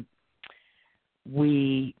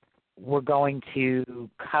we were going to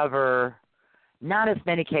cover. Not as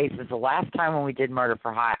many cases. The last time when we did murder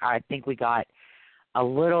for hire, I think we got a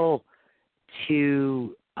little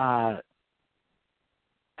too what's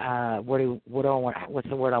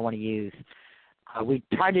the word I want to use? We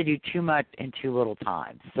tried to do too much in too little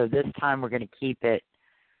time. So this time we're going to keep it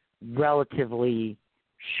relatively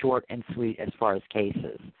short and sweet as far as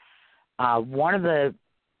cases. One of the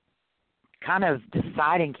kind of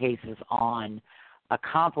deciding cases on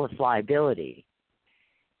accomplice liability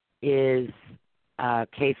is a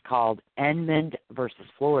case called Edmund versus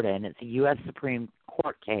Florida, and it's a U.S. Supreme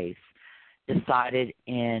Court case decided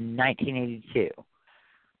in 1982.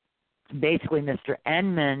 Basically, Mr.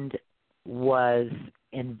 Edmund was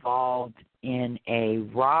involved in a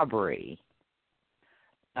robbery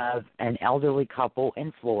of an elderly couple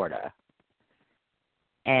in Florida,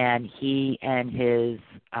 and he and his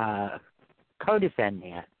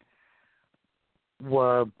co-defendant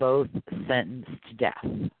were both sentenced to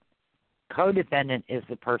death. Co-defendant is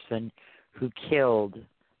the person who killed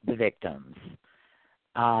the victims.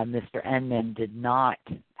 Mr. Edmund did not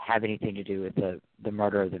have anything to do with the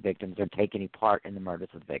murder of the victims or take any part in the murders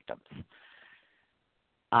of the victims.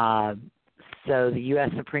 So the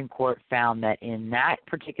U.S. Supreme Court found that in that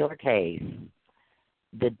particular case,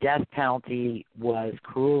 the death penalty was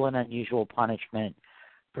cruel and unusual punishment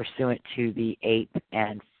pursuant to the 8th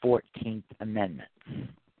and 14th Amendments.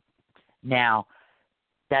 Now,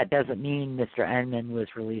 that doesn't mean Mr. Edmund was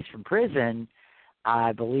released from prison.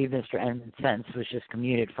 I believe Mr. Edmund's sentence was just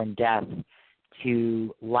commuted from death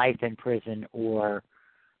to life in prison or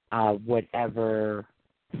whatever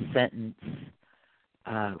sentence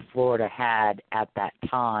Florida had at that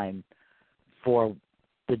time for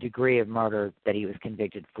the degree of murder that he was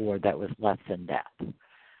convicted for that was less than death.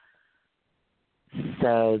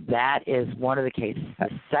 So that is one of the cases. The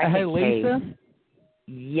second hey, Lisa? case,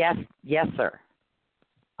 yes, sir.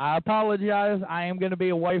 I apologize. I am going to be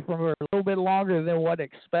away from her a little bit longer than what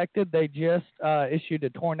expected. They just issued a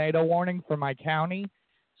tornado warning for my county,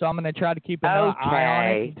 so I'm going to try to keep an eye on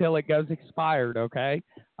it until it goes expired, okay?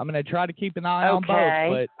 I'm going to try to keep an eye on both,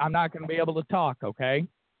 but I'm not going to be able to talk, okay?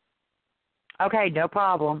 Okay, no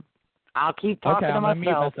problem. I'll keep talking to myself. I'm going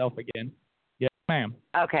to mute myself again. Yes, ma'am.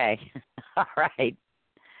 Okay.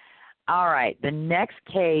 All right. The next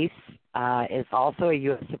case is also a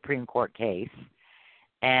U.S. Supreme Court case,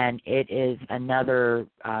 and it is another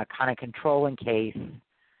kind of controlling case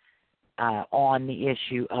on the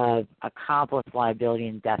issue of accomplice liability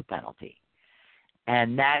and death penalty.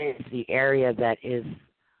 And that is the area that is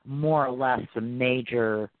more or less the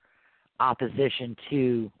major opposition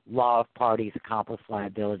to law of parties, accomplice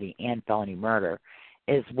liability, and felony murder,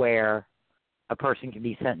 is where a person can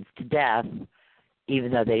be sentenced to death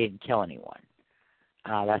even though they didn't kill anyone.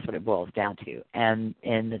 That's what it boils down to. And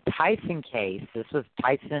in the Tyson case, this was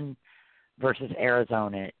Tyson versus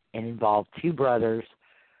Arizona. It involved two brothers,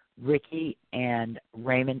 Ricky and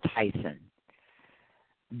Raymond Tyson.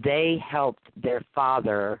 They helped their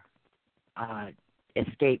father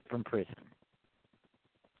escape from prison,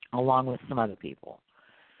 along with some other people.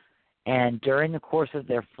 And during the course of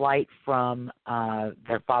their flight from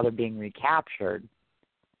their father being recaptured,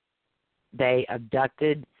 they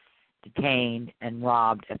abducted, detained, and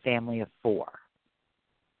robbed a family of four.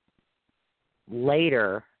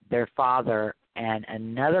 later, their father and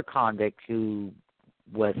another convict who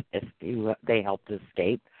they helped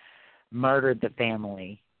escape murdered the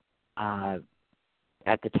family.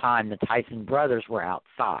 At the time, the Tyson brothers were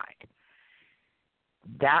outside.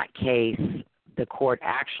 That case, the court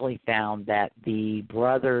actually found that the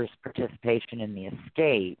brothers' participation in the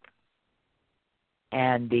escape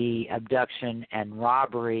and the abduction and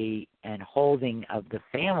robbery and holding of the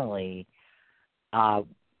family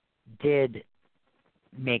did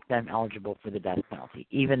make them eligible for the death penalty,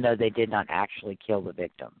 even though they did not actually kill the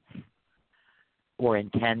victims or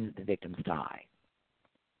intend that the victims die.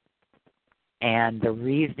 And the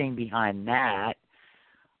reasoning behind that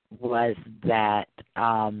was that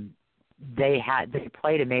they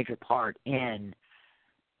played a major part in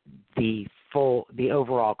the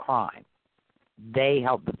overall crime. They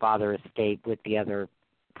helped the father escape with the other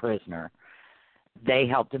prisoner. They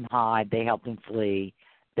helped him hide. They helped him flee.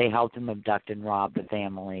 They helped him abduct and rob the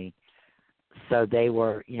family. So they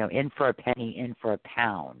were, in for a penny, in for a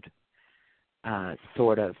pound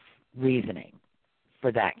sort of reasoning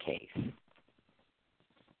for that case.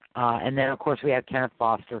 And then, of course, we have Kenneth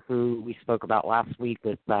Foster, who we spoke about last week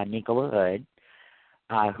with Nicola Hood,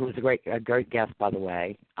 who was a great guest, by the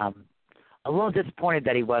way. A little disappointed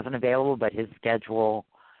that he wasn't available, but his schedule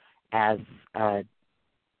as, the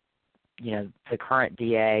current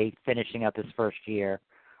DA finishing up his first year,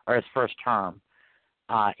 or his first term,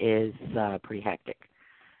 is pretty hectic.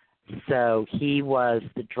 So he was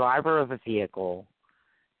the driver of a vehicle.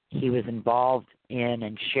 He was involved in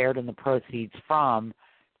and shared in the proceeds from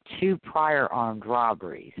 2 prior armed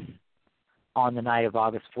robberies on the night of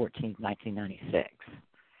August 14th, 1996.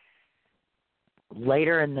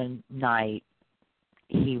 Later in the night,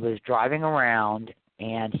 he was driving around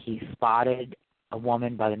and he spotted a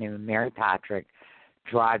woman by the name of Mary Patrick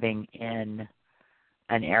driving in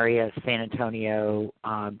an area of San Antonio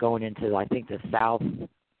going into, I think, the south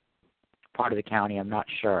part of the county. I'm not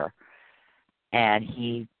sure. And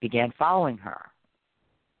he began following her.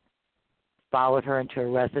 Followed her into a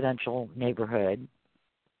residential neighborhood.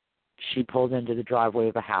 She pulled into the driveway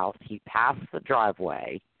of a house. He passed the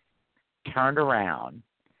driveway, turned around.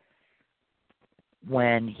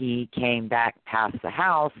 When he came back past the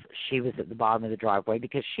house, she was at the bottom of the driveway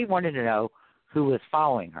because she wanted to know who was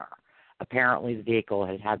following her. Apparently the vehicle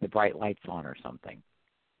had the bright lights on or something.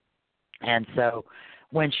 And so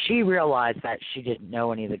when she realized that she didn't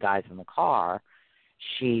know any of the guys in the car,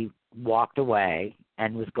 she walked away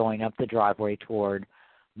and was going up the driveway toward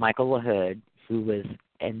Michael LaHood, who was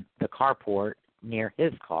in the carport near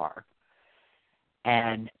his car.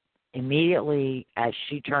 And immediately as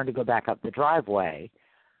she turned to go back up the driveway,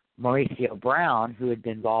 Mauricio Brown, who had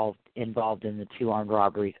been involved in the 2 armed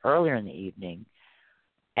robberies earlier in the evening,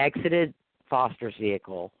 exited Foster's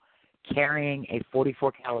vehicle carrying a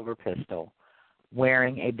 .44 caliber pistol,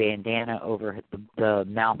 wearing a bandana over the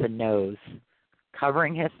mouth and nose,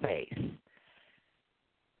 covering his face.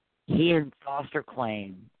 He and Foster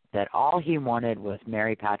claimed that all he wanted was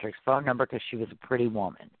Mary Patrick's phone number because she was a pretty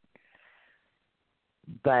woman.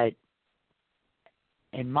 But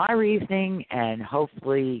in my reasoning, and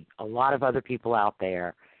hopefully a lot of other people out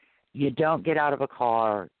there, you don't get out of a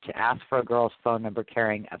car to ask for a girl's phone number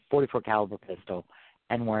carrying a .44 caliber pistol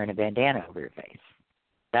and wearing a bandana over your face.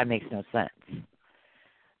 That makes no sense.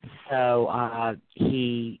 So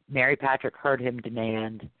Mary Patrick heard him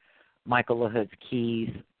demand Michael LaHood's keys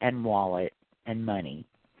and wallet and money,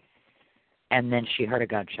 and then she heard a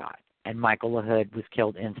gunshot, and Michael LaHood was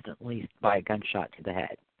killed instantly by a gunshot to the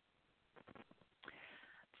head.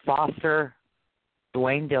 Foster,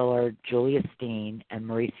 Dwayne Dillard, Julia Steen, and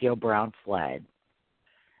Mauricio Brown fled.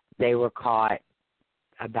 They were caught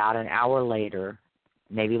about an hour later,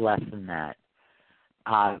 maybe less than that.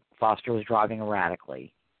 Foster was driving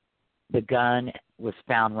erratically. The gun was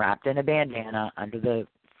found wrapped in a bandana under the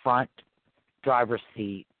front driver's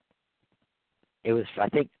seat. It was, I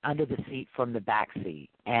think, under the seat from the back seat.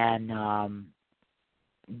 And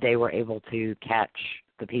they were able to catch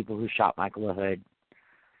the people who shot Michael LaHood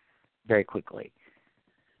very quickly.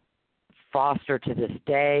 Foster, to this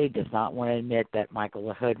day, does not want to admit that Michael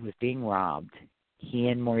LaHood was being robbed. He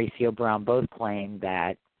and Mauricio Brown both claim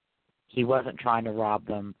that he wasn't trying to rob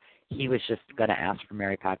them. He was just going to ask for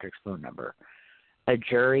Mary Patrick's phone number. A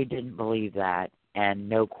jury didn't believe that, and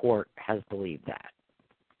no court has believed that.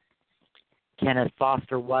 Kenneth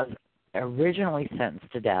Foster was originally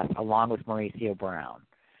sentenced to death along with Mauricio Brown,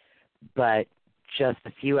 but just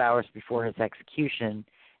a few hours before his execution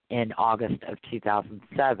in August of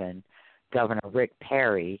 2007, Governor Rick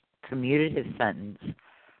Perry commuted his sentence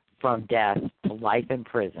from death to life in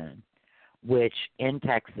prison, which in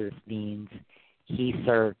Texas means he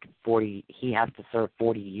has to serve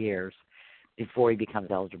 40 years before he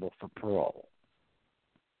becomes eligible for parole.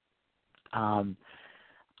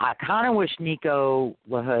 I kind of wish Nico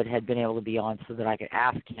LaHood had been able to be on so that I could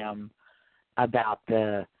ask him about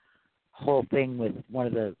the whole thing. With one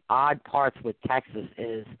of the odd parts with Texas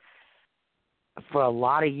is for a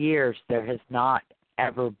lot of years there has not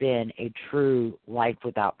ever been a true life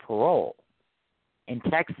without parole. In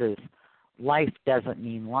Texas, life doesn't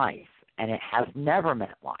mean life, and it has never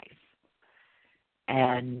meant life.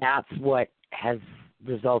 And that's what has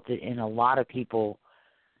resulted in a lot of people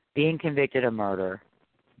being convicted of murder,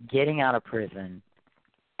 getting out of prison,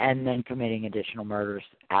 and then committing additional murders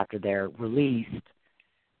after they're released.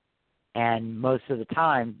 And most of the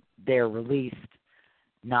time, they're released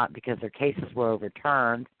not because their cases were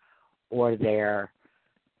overturned or their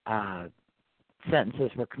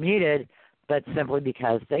sentences were commuted, but simply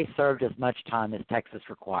because they served as much time as Texas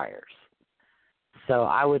requires. So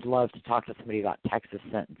I would love to talk to somebody about Texas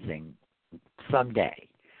sentencing someday.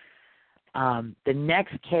 The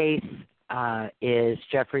next case is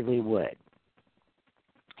Jeffrey Lee Wood.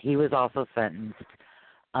 He was also sentenced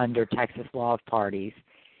under Texas law of parties.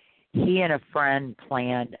 He and a friend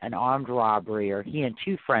planned an armed robbery, or he and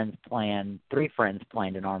three friends planned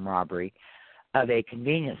an armed robbery of a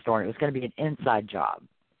convenience store. It was going to be an inside job.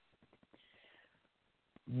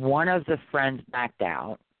 One of the friends backed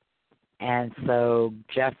out, and so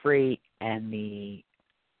Jeffrey and the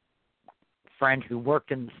friend who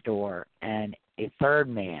worked in the store and a third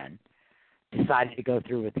man decided to go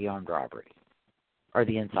through with the armed robbery, or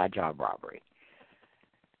the inside job robbery.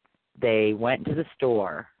 They went into the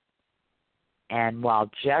store, and while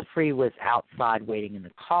Jeffrey was outside waiting in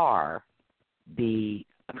the car, the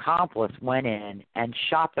accomplice went in and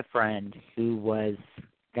shot the friend who was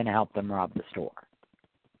going to help them rob the store.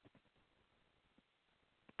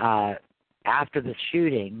 After the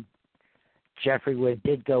shooting, Jeffrey Wood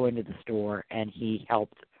did go into the store, and he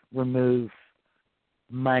helped remove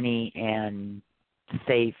money and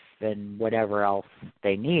safe and whatever else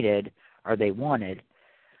they needed or they wanted.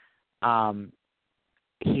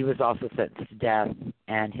 He was also sentenced to death,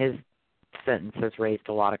 and his sentence has raised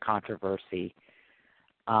a lot of controversy.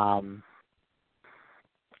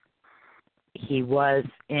 He was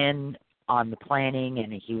in on the planning,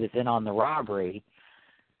 and he was in on the robbery.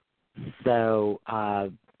 So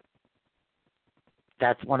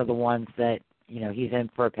that's one of the ones that, he's in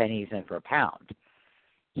for a penny, he's in for a pound.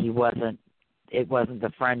 It wasn't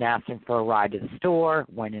the friend asking for a ride to the store,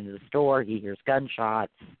 went into the store, he hears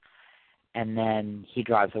gunshots, and then he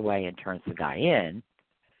drives away and turns the guy in.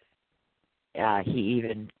 He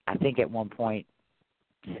even, I think at one point,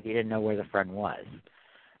 said he didn't know where the friend was.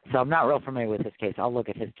 So I'm not real familiar with his case. I'll look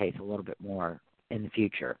at his case a little bit more in the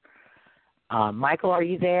future. Michael, are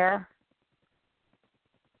you there?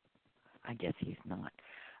 I guess he's not.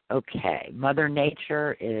 Okay. Mother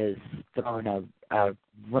Nature is throwing a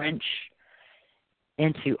wrench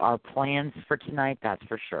into our plans for tonight, that's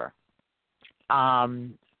for sure.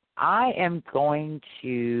 I am going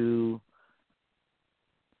to,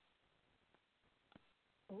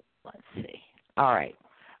 let's see. All right.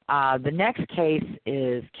 The next case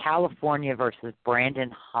is California versus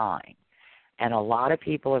Brandon Hine. And a lot of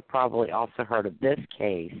people have probably also heard of this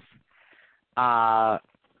case.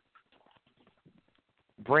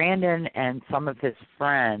 Brandon and some of his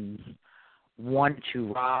friends wanted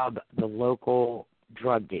to rob the local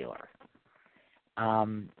drug dealer.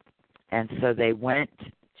 And so they went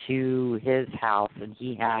to his house, and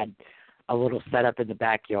he had a little setup in the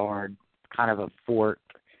backyard, kind of a fort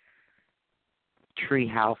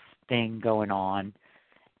treehouse thing going on.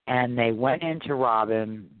 And they went in to rob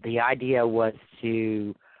him. The idea was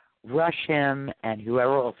to rush him and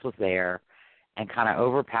whoever else was there and kind of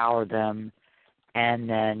overpower them and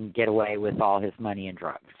then get away with all his money and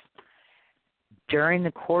drugs. During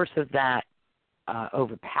the course of that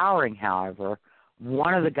overpowering, however,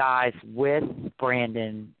 one of the guys with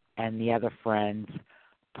Brandon and the other friends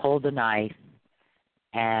pulled a knife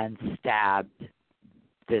and stabbed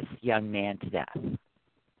this young man to death.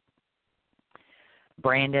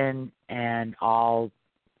 Brandon and all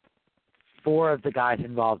four of the guys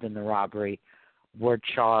involved in the robbery were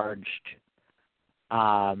charged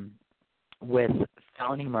with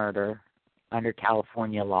felony murder under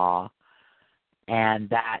California law, and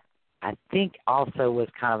that, I think, also was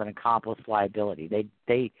kind of an accomplice liability.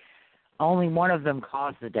 They only one of them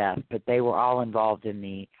caused the death, but they were all involved in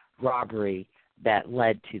the robbery that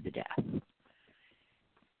led to the death.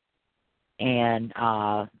 And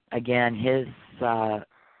again, his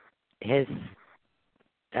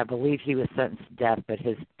I believe he was sentenced to death, but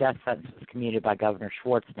his death sentence was commuted by Governor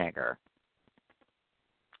Schwarzenegger.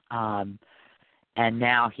 And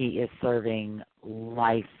now he is serving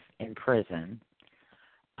life in prison.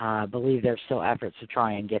 I believe there's still efforts to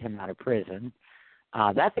try and get him out of prison.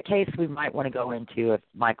 That's a case we might want to go into. If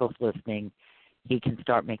Michael's listening, he can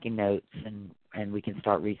start making notes and we can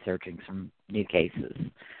start researching some new cases,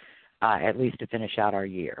 at least to finish out our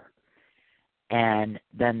year. And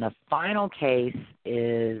then the final case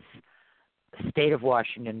is State of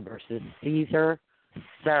Washington versus Cesar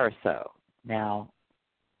Saraso. Now,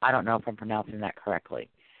 I don't know if I'm pronouncing that correctly.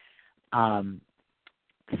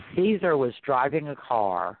 Cesar was driving a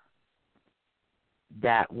car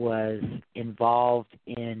that was involved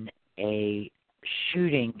in a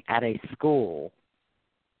shooting at a school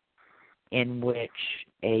in which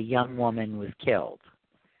a young woman was killed.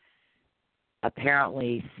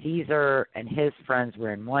 Apparently, Cesar and his friends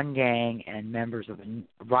were in one gang, and members of a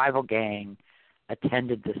rival gang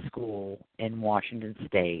attended the school in Washington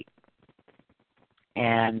State.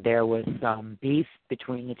 And there was some beef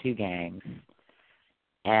between the two gangs.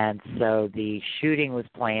 And so the shooting was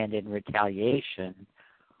planned in retaliation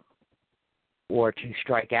or to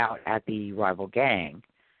strike out at the rival gang.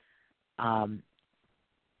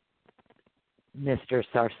 Mr.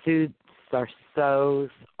 Sarso's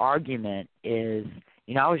argument is,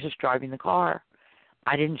 I was just driving the car.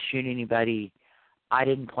 I didn't shoot anybody. I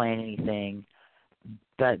didn't plan anything.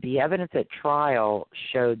 But the evidence at trial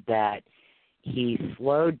showed that he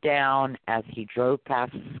slowed down as he drove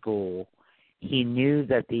past the school. He knew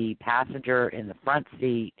that the passenger in the front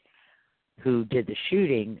seat who did the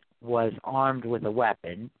shooting was armed with a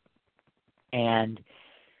weapon. And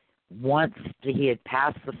once he had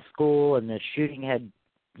passed the school and the shooting had,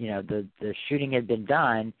 the shooting had been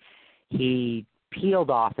done, he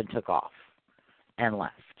peeled off and took off and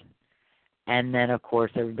left. And then, of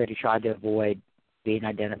course, everybody tried to avoid being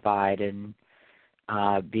identified and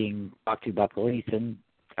being talked to by police and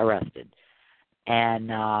arrested.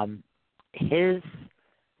 And his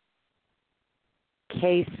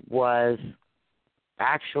case was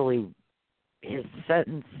actually, his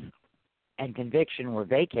sentence and conviction were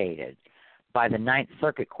vacated by the Ninth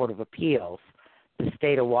Circuit Court of Appeals. The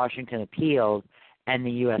state of Washington appealed, and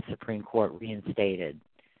the U.S. Supreme Court reinstated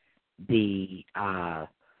the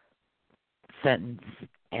sentence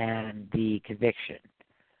and the conviction.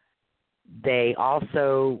 They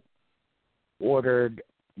also ordered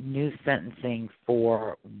new sentencing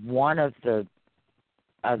for one of the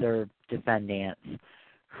other defendants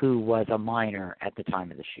who was a minor at the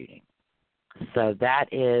time of the shooting. So that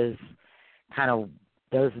is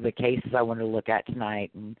those are the cases I wanted to look at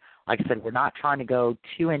tonight. And like I said, we're not trying to go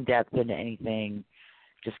too in-depth into anything,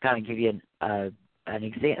 just kind of give you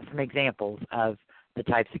some examples of the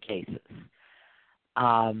types of cases.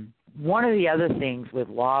 One of the other things with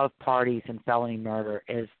law of parties and felony murder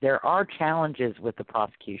is there are challenges with the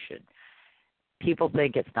prosecution. People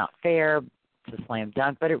think it's not fair, it's a slam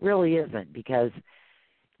dunk, but it really isn't, because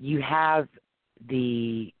you have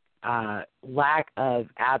the lack of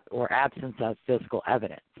or absence of physical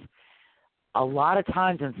evidence. A lot of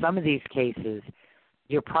times in some of these cases,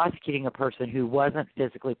 you're prosecuting a person who wasn't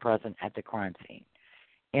physically present at the crime scene.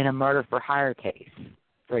 In a murder for hire case,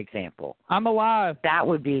 for example. I'm alive. That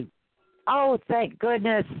would be, oh, thank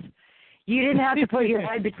goodness. You didn't have to put your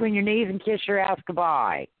head between your knees and kiss your ass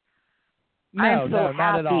goodbye. No,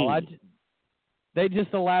 not at all. They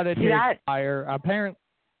just allowed it to expire.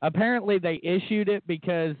 Apparently, they issued it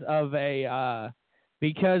because of a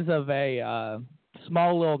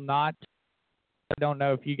small little knot. I don't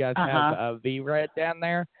know if you guys have a V-red down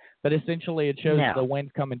there, but essentially it shows the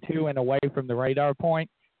wind coming to and away from the radar point,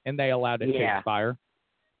 and they allowed it to expire.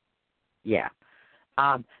 Yeah.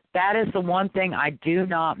 That is the one thing I do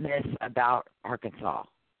not miss about Arkansas.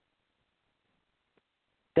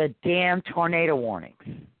 The damn tornado warnings.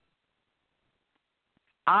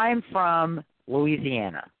 I'm from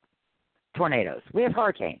Louisiana. Tornadoes. We have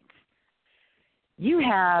hurricanes. You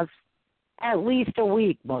have at least a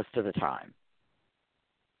week most of the time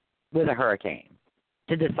with a hurricane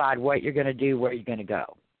to decide what you're going to do, where you're going to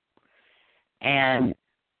go. And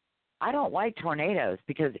I don't like tornadoes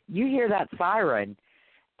because you hear that siren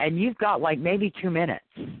and you've got like maybe 2 minutes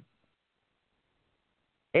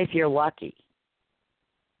if you're lucky.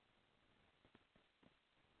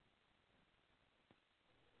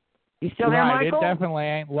 You still there, Michael? It definitely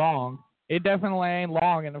ain't long.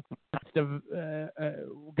 And it's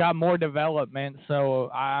got more development, so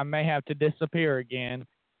I may have to disappear again.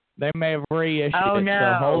 They may have reissued it,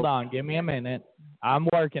 so hold on. Give me a minute. I'm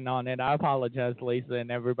working on it. I apologize, Lisa,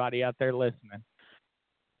 and everybody out there listening.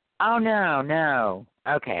 Oh, no.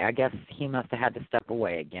 Okay, I guess he must have had to step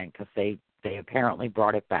away again because they apparently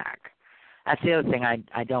brought it back. That's the other thing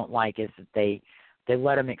I don't like is that they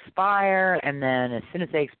let them expire, and then as soon as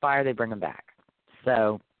they expire, they bring them back.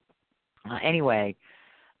 So anyway,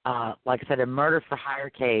 like I said, a murder for hire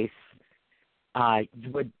case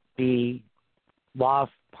would be law of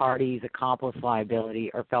parties, accomplice liability,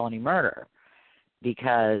 or felony murder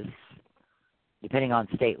because, depending on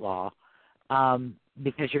state law,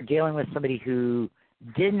 because you're dealing with somebody who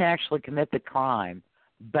didn't actually commit the crime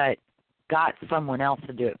but got someone else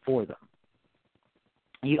to do it for them.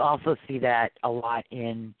 You also see that a lot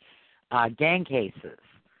in gang cases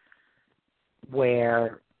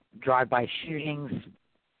where drive-by shootings,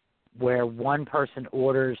 where one person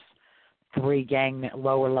orders three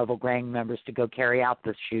lower-level gang members to go carry out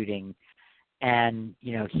the shooting, and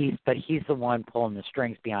he's the one pulling the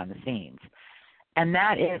strings behind the scenes, and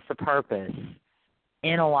that is the purpose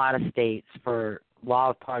in a lot of states for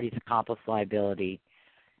law of parties, accomplice liability,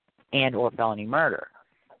 and or felony murder,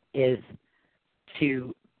 is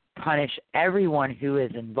to punish everyone who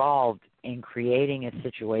is involved in creating a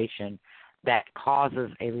situation that causes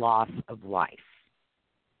a loss of life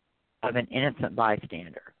of an innocent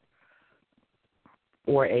bystander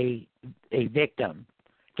or a victim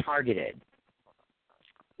targeted,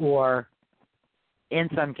 or in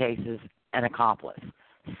some cases an accomplice.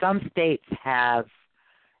 Some states have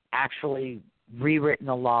actually rewritten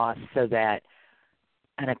the law so that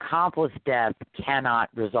an accomplice death cannot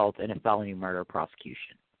result in a felony murder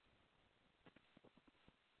prosecution.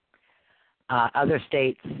 Other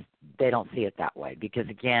states, they don't see it that way because,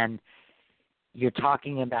 again, you're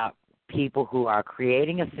talking about people who are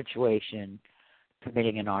creating a situation,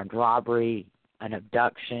 committing an armed robbery, an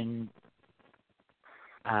abduction,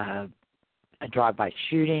 a drive-by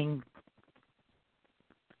shooting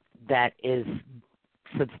that is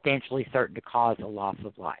substantially certain to cause a loss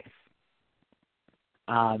of life.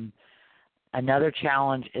 Another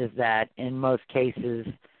challenge is that in most cases,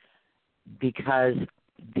 because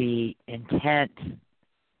the intent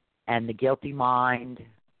and the guilty mind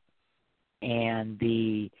and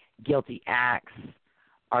the guilty acts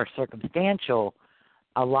are circumstantial,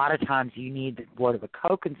 a lot of times you need the word of a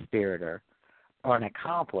co-conspirator or an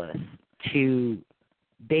accomplice to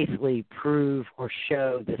basically prove or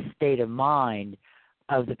show the state of mind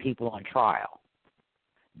of the people on trial,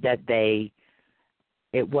 that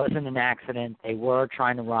it wasn't an accident, they were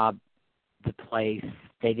trying to rob the place,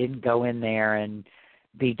 they didn't go in there and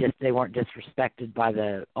they weren't disrespected by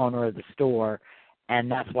the owner of the store,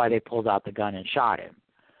 and that's why they pulled out the gun and shot him.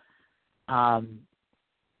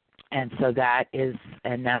 And so that's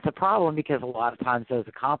a problem because a lot of times those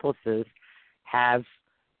accomplices have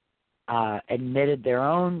admitted their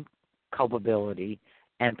own culpability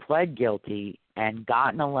and pled guilty and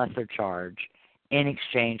gotten a lesser charge in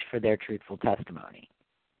exchange for their truthful testimony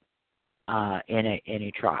in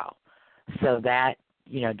a trial. So that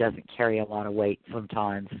doesn't carry a lot of weight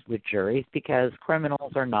sometimes with juries because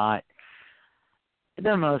criminals are not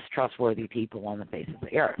the most trustworthy people on the face of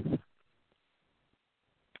the earth.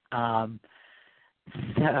 And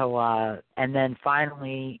then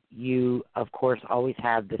finally, you, of course, always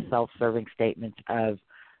have the self-serving statements of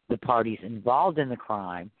the parties involved in the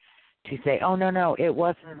crime to say, oh, no, it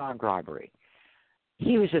wasn't an armed robbery.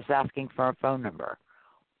 He was just asking for a phone number.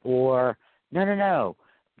 Or, no,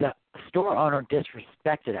 the store owner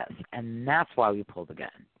disrespected us, and that's why we pulled the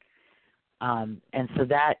gun. And so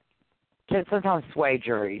that can sometimes sway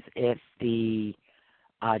juries if the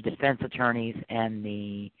defense attorneys and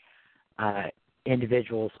the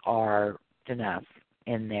individuals are enough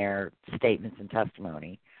in their statements and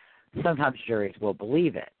testimony. Sometimes juries will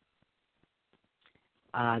believe it.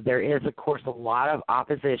 There is, of course, a lot of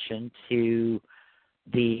opposition to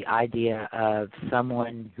the idea of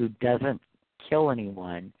someone who doesn't kill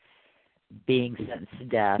anyone being sentenced to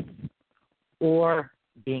death or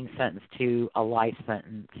being sentenced to a life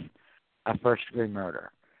sentence of first-degree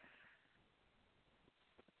murder.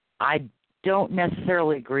 I don't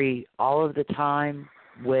necessarily agree all of the time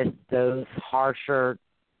with those harsher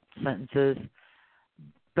sentences,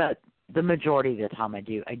 but the majority of the time I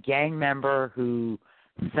do. A gang member who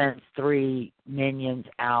sends 3 minions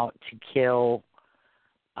out to kill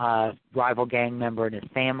a rival gang member and his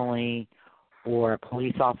family, or a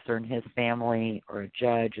police officer and his family, or a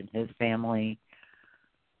judge and his family,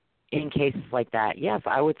 in cases like that, yes,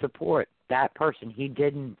 I would support that person. He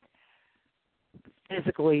didn't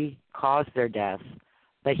physically cause their deaths,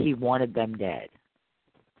 but he wanted them dead.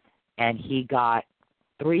 And he got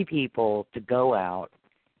 3 people to go out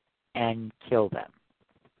and kill them.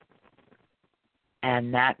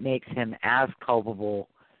 And that makes him as culpable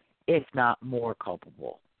if not more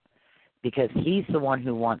culpable, because he's the one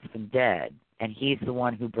who wants them dead, and he's the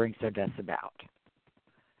one who brings their deaths about.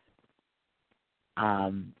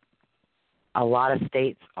 A lot of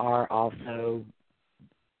states are also,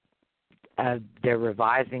 they're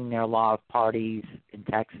revising their law of parties in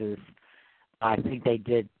Texas. I think they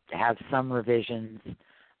did have some revisions.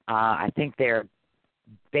 I think they're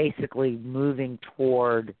basically moving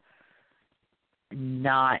toward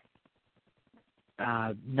not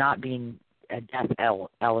being death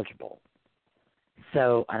eligible.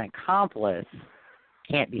 So an accomplice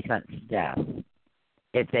can't be sentenced to death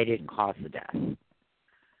if they didn't cause the death.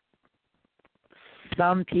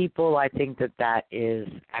 Some people, I think that is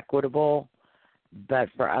equitable, but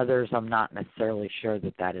for others, I'm not necessarily sure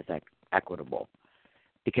that is equitable.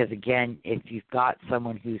 Because, again, if you've got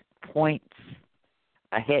someone who points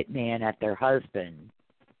a hitman at their husband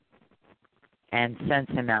and sends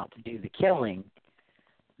him out to do the killing,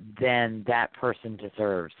 then that person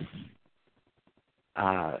deserves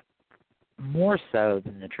more so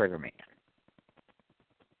than the trigger man.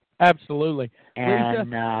 Absolutely. And,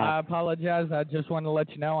 Lisa, I apologize. I just want to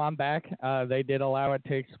let you know I'm back. They did allow it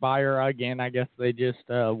to expire again. I guess they just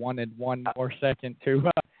wanted one more second to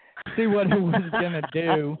see what it was going to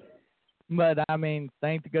do. But, I mean,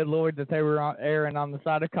 thank the good Lord that they were erring on the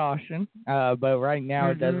side of caution. But right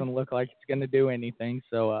now it doesn't look like it's going to do anything,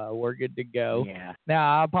 so we're good to go. Yeah.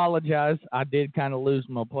 Now, I apologize. I did kind of lose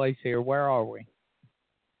my place here. Where are we?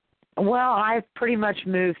 Well, I've pretty much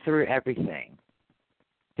moved through everything.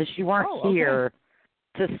 Because you weren't here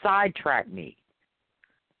to sidetrack me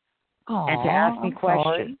and to ask me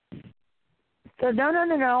questions. So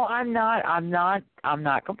no, I'm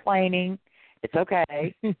not complaining. It's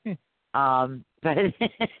okay. But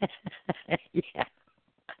yeah.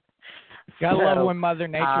 Gotta love when Mother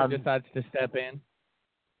Nature decides to step in.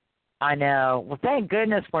 I know. Well, thank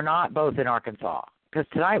goodness we're not both in Arkansas, because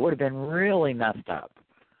tonight would have been really messed up.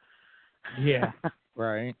 Yeah.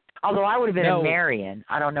 Right. Although I would have been in Marion.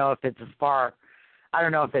 I don't know if it's as far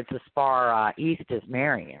east as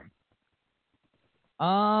Marion.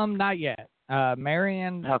 Not yet.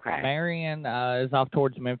 Marion. Okay. Marion is off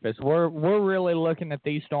towards Memphis. We're really looking at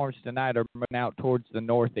these storms tonight are moving out towards the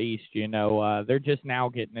northeast. You know, they're just now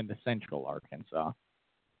getting into central Arkansas.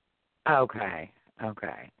 Okay.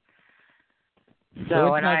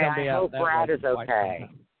 So and I hope Brad is okay.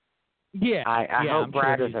 Yeah. I hope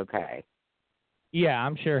Brad is okay. Yeah,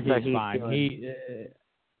 I'm sure he's fine. He,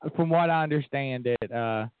 from what I understand,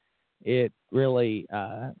 it really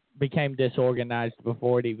became disorganized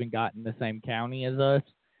before it even got in the same county as us.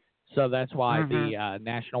 So that's why the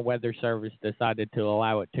National Weather Service decided to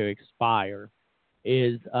allow it to expire.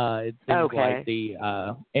 It seems like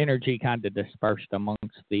the energy kind of dispersed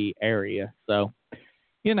amongst the area. So,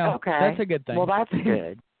 you know, that's a good thing. Well, that's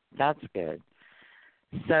good. That's good.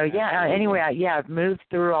 So, yeah, anyway, I've moved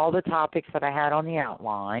through all the topics that I had on the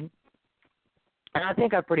outline, and I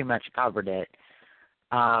think I pretty much covered it.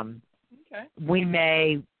 We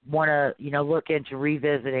may want to, look into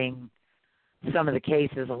revisiting some of the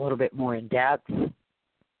cases a little bit more in depth.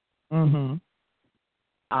 The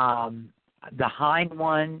Hind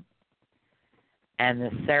one and the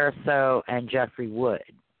Saraso and Jeffrey Wood.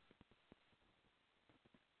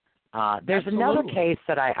 There's another case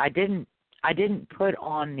that I didn't put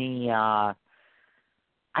on the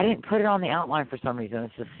I didn't put it on the outline for some reason.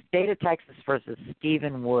 It's the state of Texas versus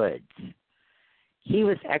Stephen Woods. He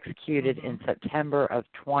was executed in September of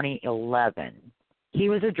 2011. He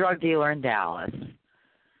was a drug dealer in Dallas,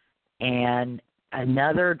 and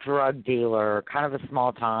another drug dealer, kind of a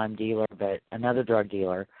small-time dealer, but another drug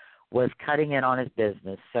dealer, was cutting in on his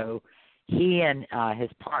business. So he and his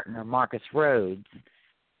partner, Marcus Rhodes,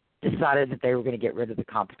 decided that they were going to get rid of the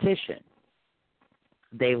competition.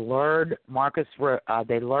 They lured Ron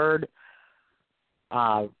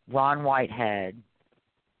Whitehead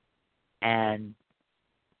and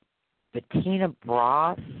Bettina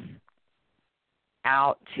Bross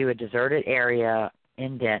out to a deserted area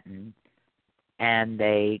in Denton, and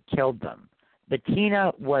they killed them.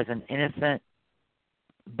 Bettina was an innocent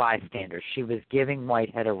bystander. She was giving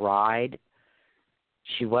Whitehead a ride.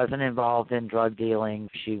 She wasn't involved in drug dealing.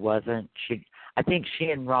 I think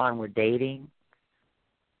she and Ron were dating,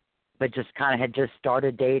 but just kind of had just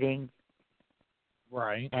started dating.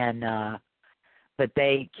 Right. And but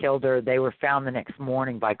they killed her. They were found the next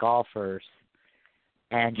morning by golfers,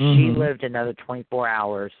 and she lived another 24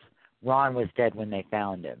 hours. Ron was dead when they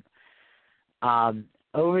found him.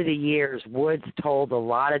 Over the years, Woods told a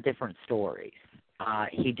lot of different stories.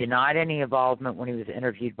 He denied any involvement when he was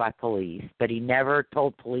interviewed by police, but he never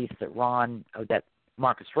told police that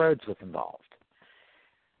Marcus Rhodes was involved.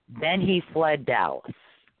 Then he fled Dallas,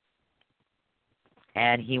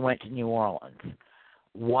 and he went to New Orleans.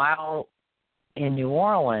 While in New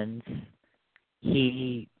Orleans,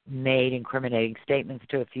 he made incriminating statements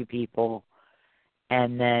to a few people,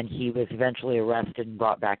 and then he was eventually arrested and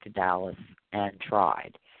brought back to Dallas and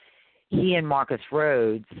tried. He and Marcus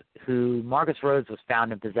Rhodes was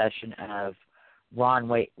found in possession of Ron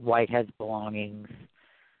Whitehead's belongings,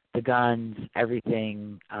 the guns,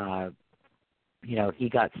 everything. He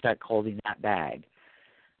got stuck holding that bag.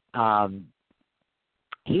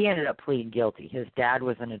 He ended up pleading guilty. His dad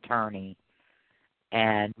was an attorney,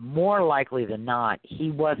 and more likely than not,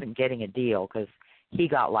 he wasn't getting a deal because he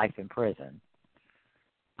got life in prison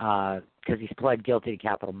because he's pled guilty to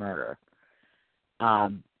capital murder.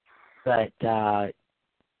 But I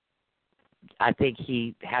think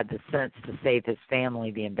he had the sense to save his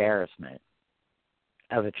family the embarrassment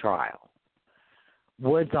of a trial.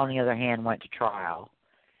 Woods, on the other hand, went to trial.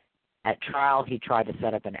 At trial, he tried to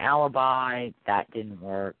set up an alibi. That didn't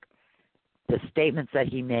work. The statements that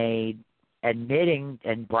he made, admitting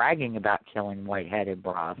and bragging about killing Whitehead and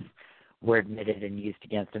Bross, were admitted and used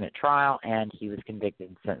against him at trial, and he was convicted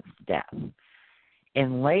and sentenced to death.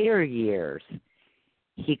 In later years,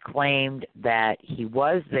 he claimed that he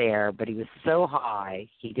was there, but he was so high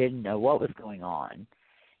he didn't know what was going on.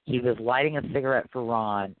 He was lighting a cigarette for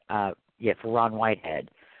Ron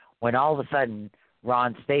Whitehead, when all of a sudden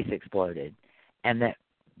Ron's face exploded, and that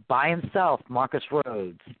by himself, Marcus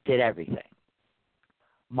Rhodes did everything.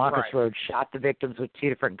 Marcus Rhodes shot the victims with 2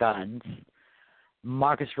 different guns.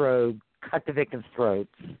 Marcus Rhodes cut the victims'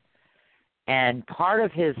 throats, and part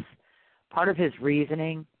of his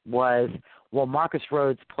reasoning was, well, Marcus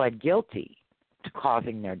Rhodes pled guilty to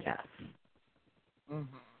causing their deaths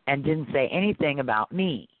and didn't say anything about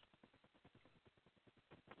me.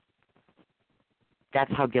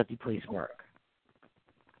 That's how guilty pleas work.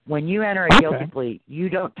 When you enter a guilty plea, you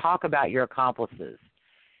don't talk about your accomplices.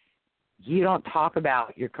 You don't talk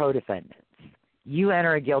about your co-defendants. You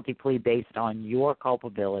enter a guilty plea based on your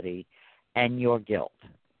culpability and your guilt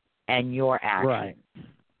and your actions.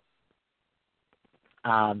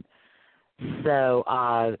 Right.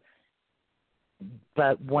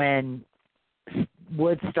 But when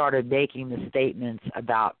Wood started making the statements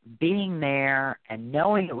about being there and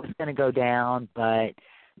knowing it was going to go down, but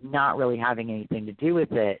not really having anything to do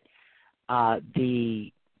with it, I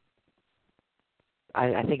think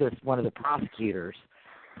it was one of the prosecutors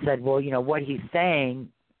said, well, what he's saying,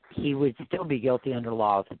 he would still be guilty under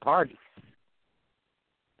law of the parties.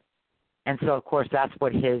 And so, of course, that's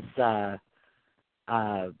what his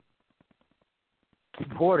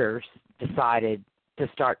supporters decided to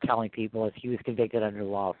start telling people if he was convicted under the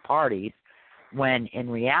law of parties, when in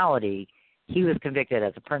reality, he was convicted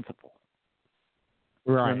as a principal.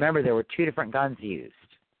 Right. Remember, there were 2 different guns used.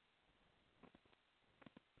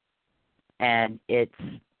 And it's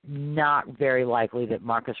not very likely that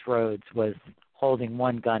Marcus Rhodes was holding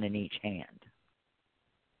 1 gun in each hand.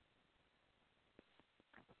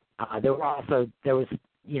 There was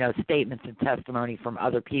statements and testimony from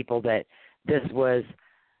other people that this was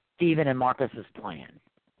Stephen and Marcus's plan,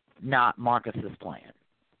 not Marcus's plan.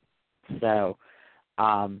 So,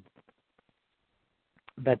 but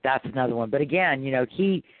that's another one. But again,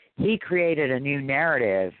 he created a new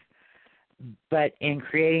narrative, but in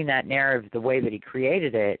creating that narrative the way that he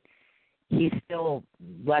created it, he still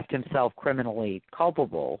left himself criminally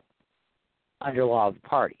culpable under law of the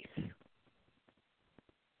parties.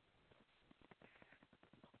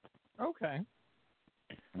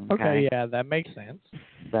 Okay, yeah, that makes sense.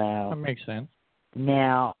 That makes sense.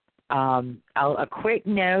 Now, a quick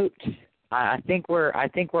note. I think we're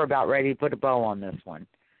about ready to put a bow on this one.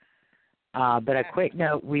 But a quick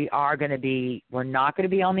note: we're not going to be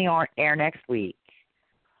on the air next week,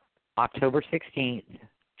 October 16th,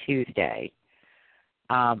 Tuesday.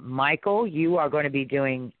 Michael, you are going to be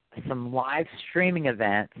doing some live streaming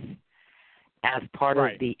events as part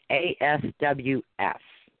of the ASWF.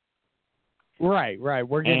 Right.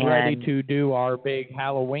 We're getting ready to do our big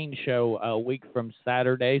Halloween show a week from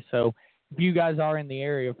Saturday. So if you guys are in the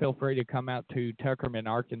area, feel free to come out to Tuckerman,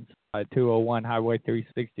 Arkansas, 201 Highway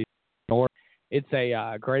 360 North. It's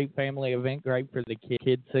a great family event, great for the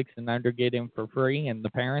kids 6 and under, get in for free, and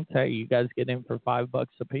the parents, hey, you guys get in for $5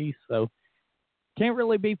 a piece. So can't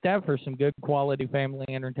really beat that for some good quality family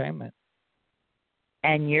entertainment.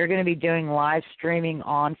 And you're going to be doing live streaming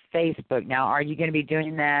on Facebook. Now, are you going to be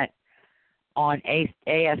doing that on ASWF?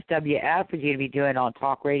 Are you going to be doing it on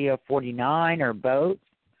Talk Radio 49 or both?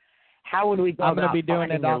 How would we go about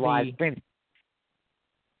finding your live stream?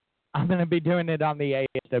 I'm going to be doing it on the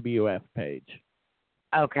ASWF page.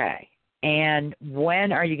 Okay. And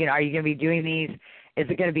when are you going to be doing these? Is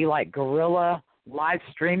it going to be like guerrilla live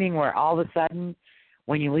streaming where all of a sudden,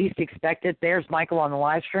 when you least expect it, there's Michael on the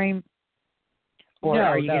live stream? Or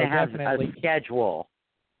are you going to have a schedule?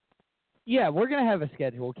 Yeah, we're going to have a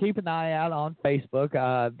schedule. Keep an eye out on Facebook.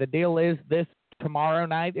 The deal is this tomorrow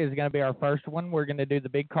night is going to be our first one. We're going to do the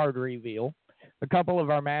big card reveal. A couple of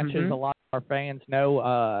our matches, a lot of our fans know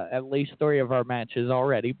at least 3 of our matches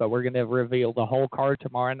already, but we're going to reveal the whole card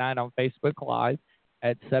tomorrow night on Facebook Live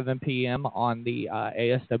at 7 p.m. on the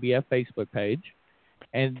ASWF Facebook page.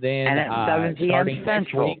 And then at 7 p.m.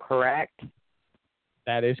 Central, correct?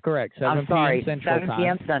 That is correct. 7 p.m. Central 7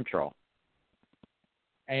 p.m. Central.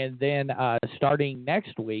 And then starting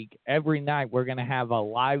next week, every night we're going to have a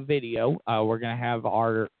live video. We're going to have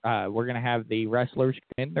the wrestlers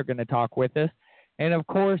in. They're going to talk with us. And of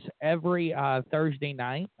course, every Thursday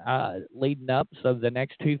night leading up, so the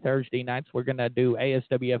next 2 Thursday nights, we're going to do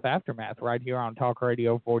ASWF Aftermath right here on Talk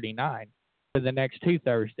Radio 49 for the next 2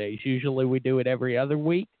 Thursdays. Usually we do it every other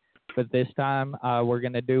week, but this time we're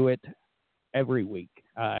going to do it every week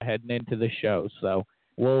heading into the show. So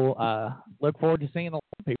we'll look forward to seeing a lot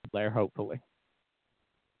of people there, hopefully.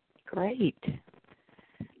 Great.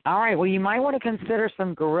 All right. Well, you might want to consider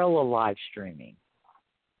some guerrilla live streaming.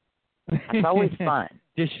 It's always fun.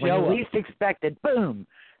 Just when show you least expected, boom,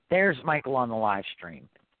 there's Michael on the live stream.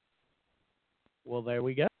 Well, there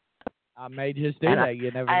we go. I may just do that.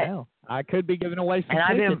 You never know. I could be giving away some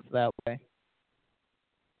tickets that way.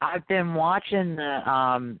 I've been watching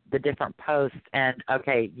the different posts, and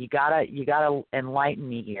okay, you gotta enlighten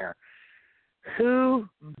me here. Who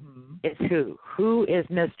is who? Who is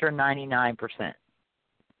Mr. 99%?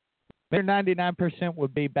 Mr. 99%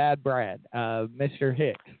 would be Bad Brad, Mr.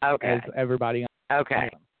 Hicks, as everybody. Okay.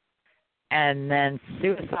 And then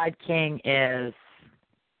Suicide King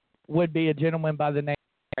would be a gentleman by the name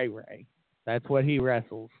of Ray Ray. That's what he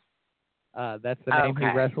wrestles. That's the name he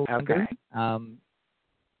wrestles under.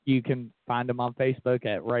 You can find him on Facebook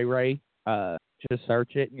at Ray Ray. Just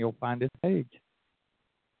search it and you'll find his page.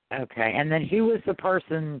 Okay. And then who was the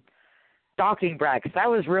person stalking Brad? Because that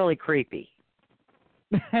was really creepy.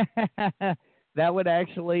 That would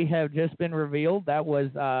actually have just been revealed. That was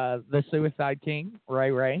the Suicide King,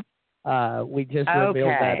 Ray Ray. We just revealed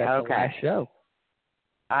that at the last show.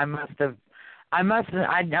 I must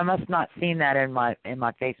not seen that in my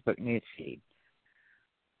Facebook news feed.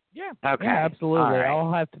 Yeah. Okay. Yeah, absolutely. Right.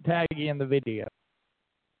 I'll have to tag you in the video.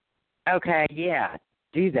 Okay. Yeah.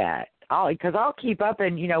 Do that. Because I'll keep up,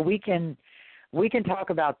 and we can talk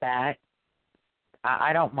about that.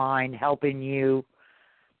 I don't mind helping you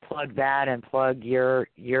plug that and plug your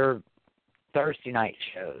Thursday night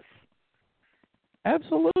shows.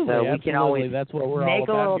 Absolutely. So we can always that's what we're all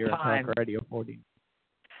about here at Talk Radio 40.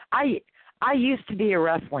 I used to be a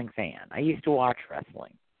wrestling fan. I used to watch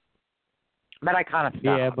wrestling. But I kind of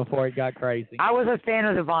stopped. Yeah, before it got crazy. I was a fan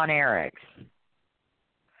of the Von Erichs.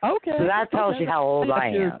 Okay. So that tells you how old I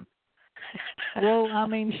am. Well, I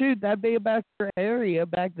mean, shoot, that'd be about your area.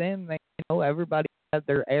 Back then, everybody had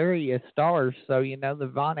their area stars. So,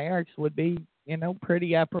 the Von Erichs would be,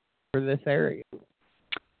 pretty appropriate for this area.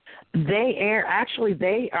 They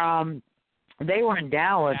were in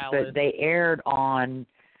Dallas, but they aired on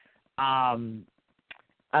a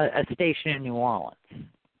station in New Orleans.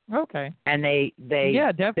 Okay. And they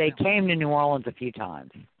came to New Orleans a few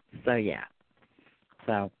times. So yeah.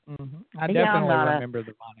 So I definitely remember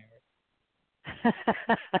the Von Erich.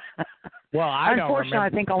 Well, I don't remember. I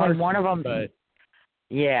think only one of them. But...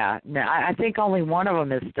 Yeah, no, I think only one of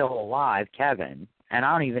them is still alive, Kevin, and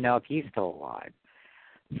I don't even know if he's still alive.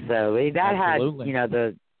 So that Absolutely.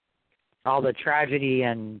 had all the tragedy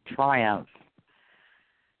and triumph.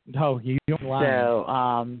 No, you don't lie. So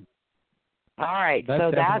all right,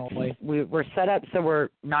 we're set up. So we're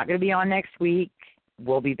not going to be on next week.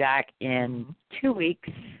 We'll be back in 2 weeks.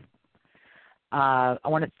 I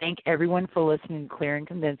want to thank everyone for listening to Clear and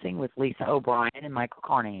Convincing with Lisa O'Brien and Michael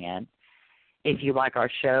Carnahan. If you like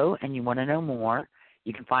our show and you want to know more,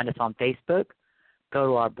 you can find us on Facebook. Go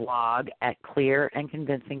to our blog at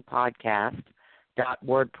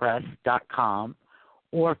clearandconvincingpodcast.wordpress.com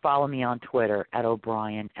or follow me on Twitter at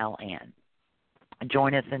O'BrienLN.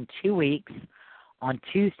 Join us in 2 weeks on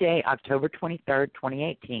Tuesday, October 23rd,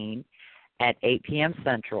 2018 at 8 p.m.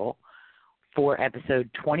 Central for episode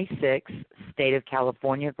 26, State of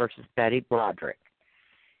California versus Betty Broderick.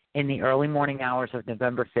 In the early morning hours of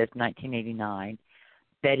November 5th, 1989,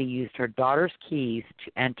 Betty used her daughter's keys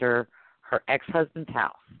to enter her ex-husband's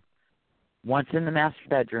house. Once in the master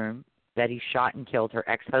bedroom, Betty shot and killed her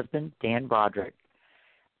ex-husband, Dan Broderick,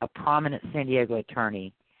 a prominent San Diego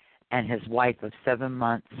attorney, and his wife of 7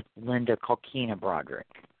 months, Linda Colkina Broderick.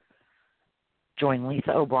 Join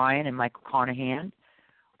Lisa O'Brien and Michael Carnahan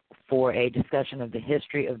for a discussion of the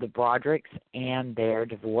history of the Brodericks and their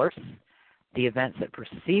divorce, the events that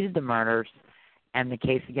preceded the murders, and the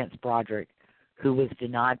case against Broderick, who was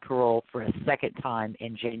denied parole for a second time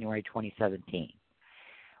in January 2017.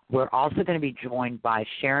 We're also going to be joined by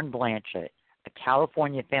Sharon Blanchett, a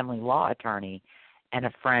California family law attorney and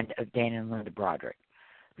a friend of Dan and Linda Broderick.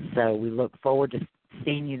 So we look forward to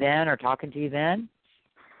seeing you then or talking to you then.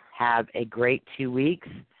 Have a great 2 weeks.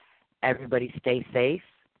 Everybody stay safe.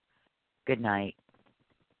 Good night.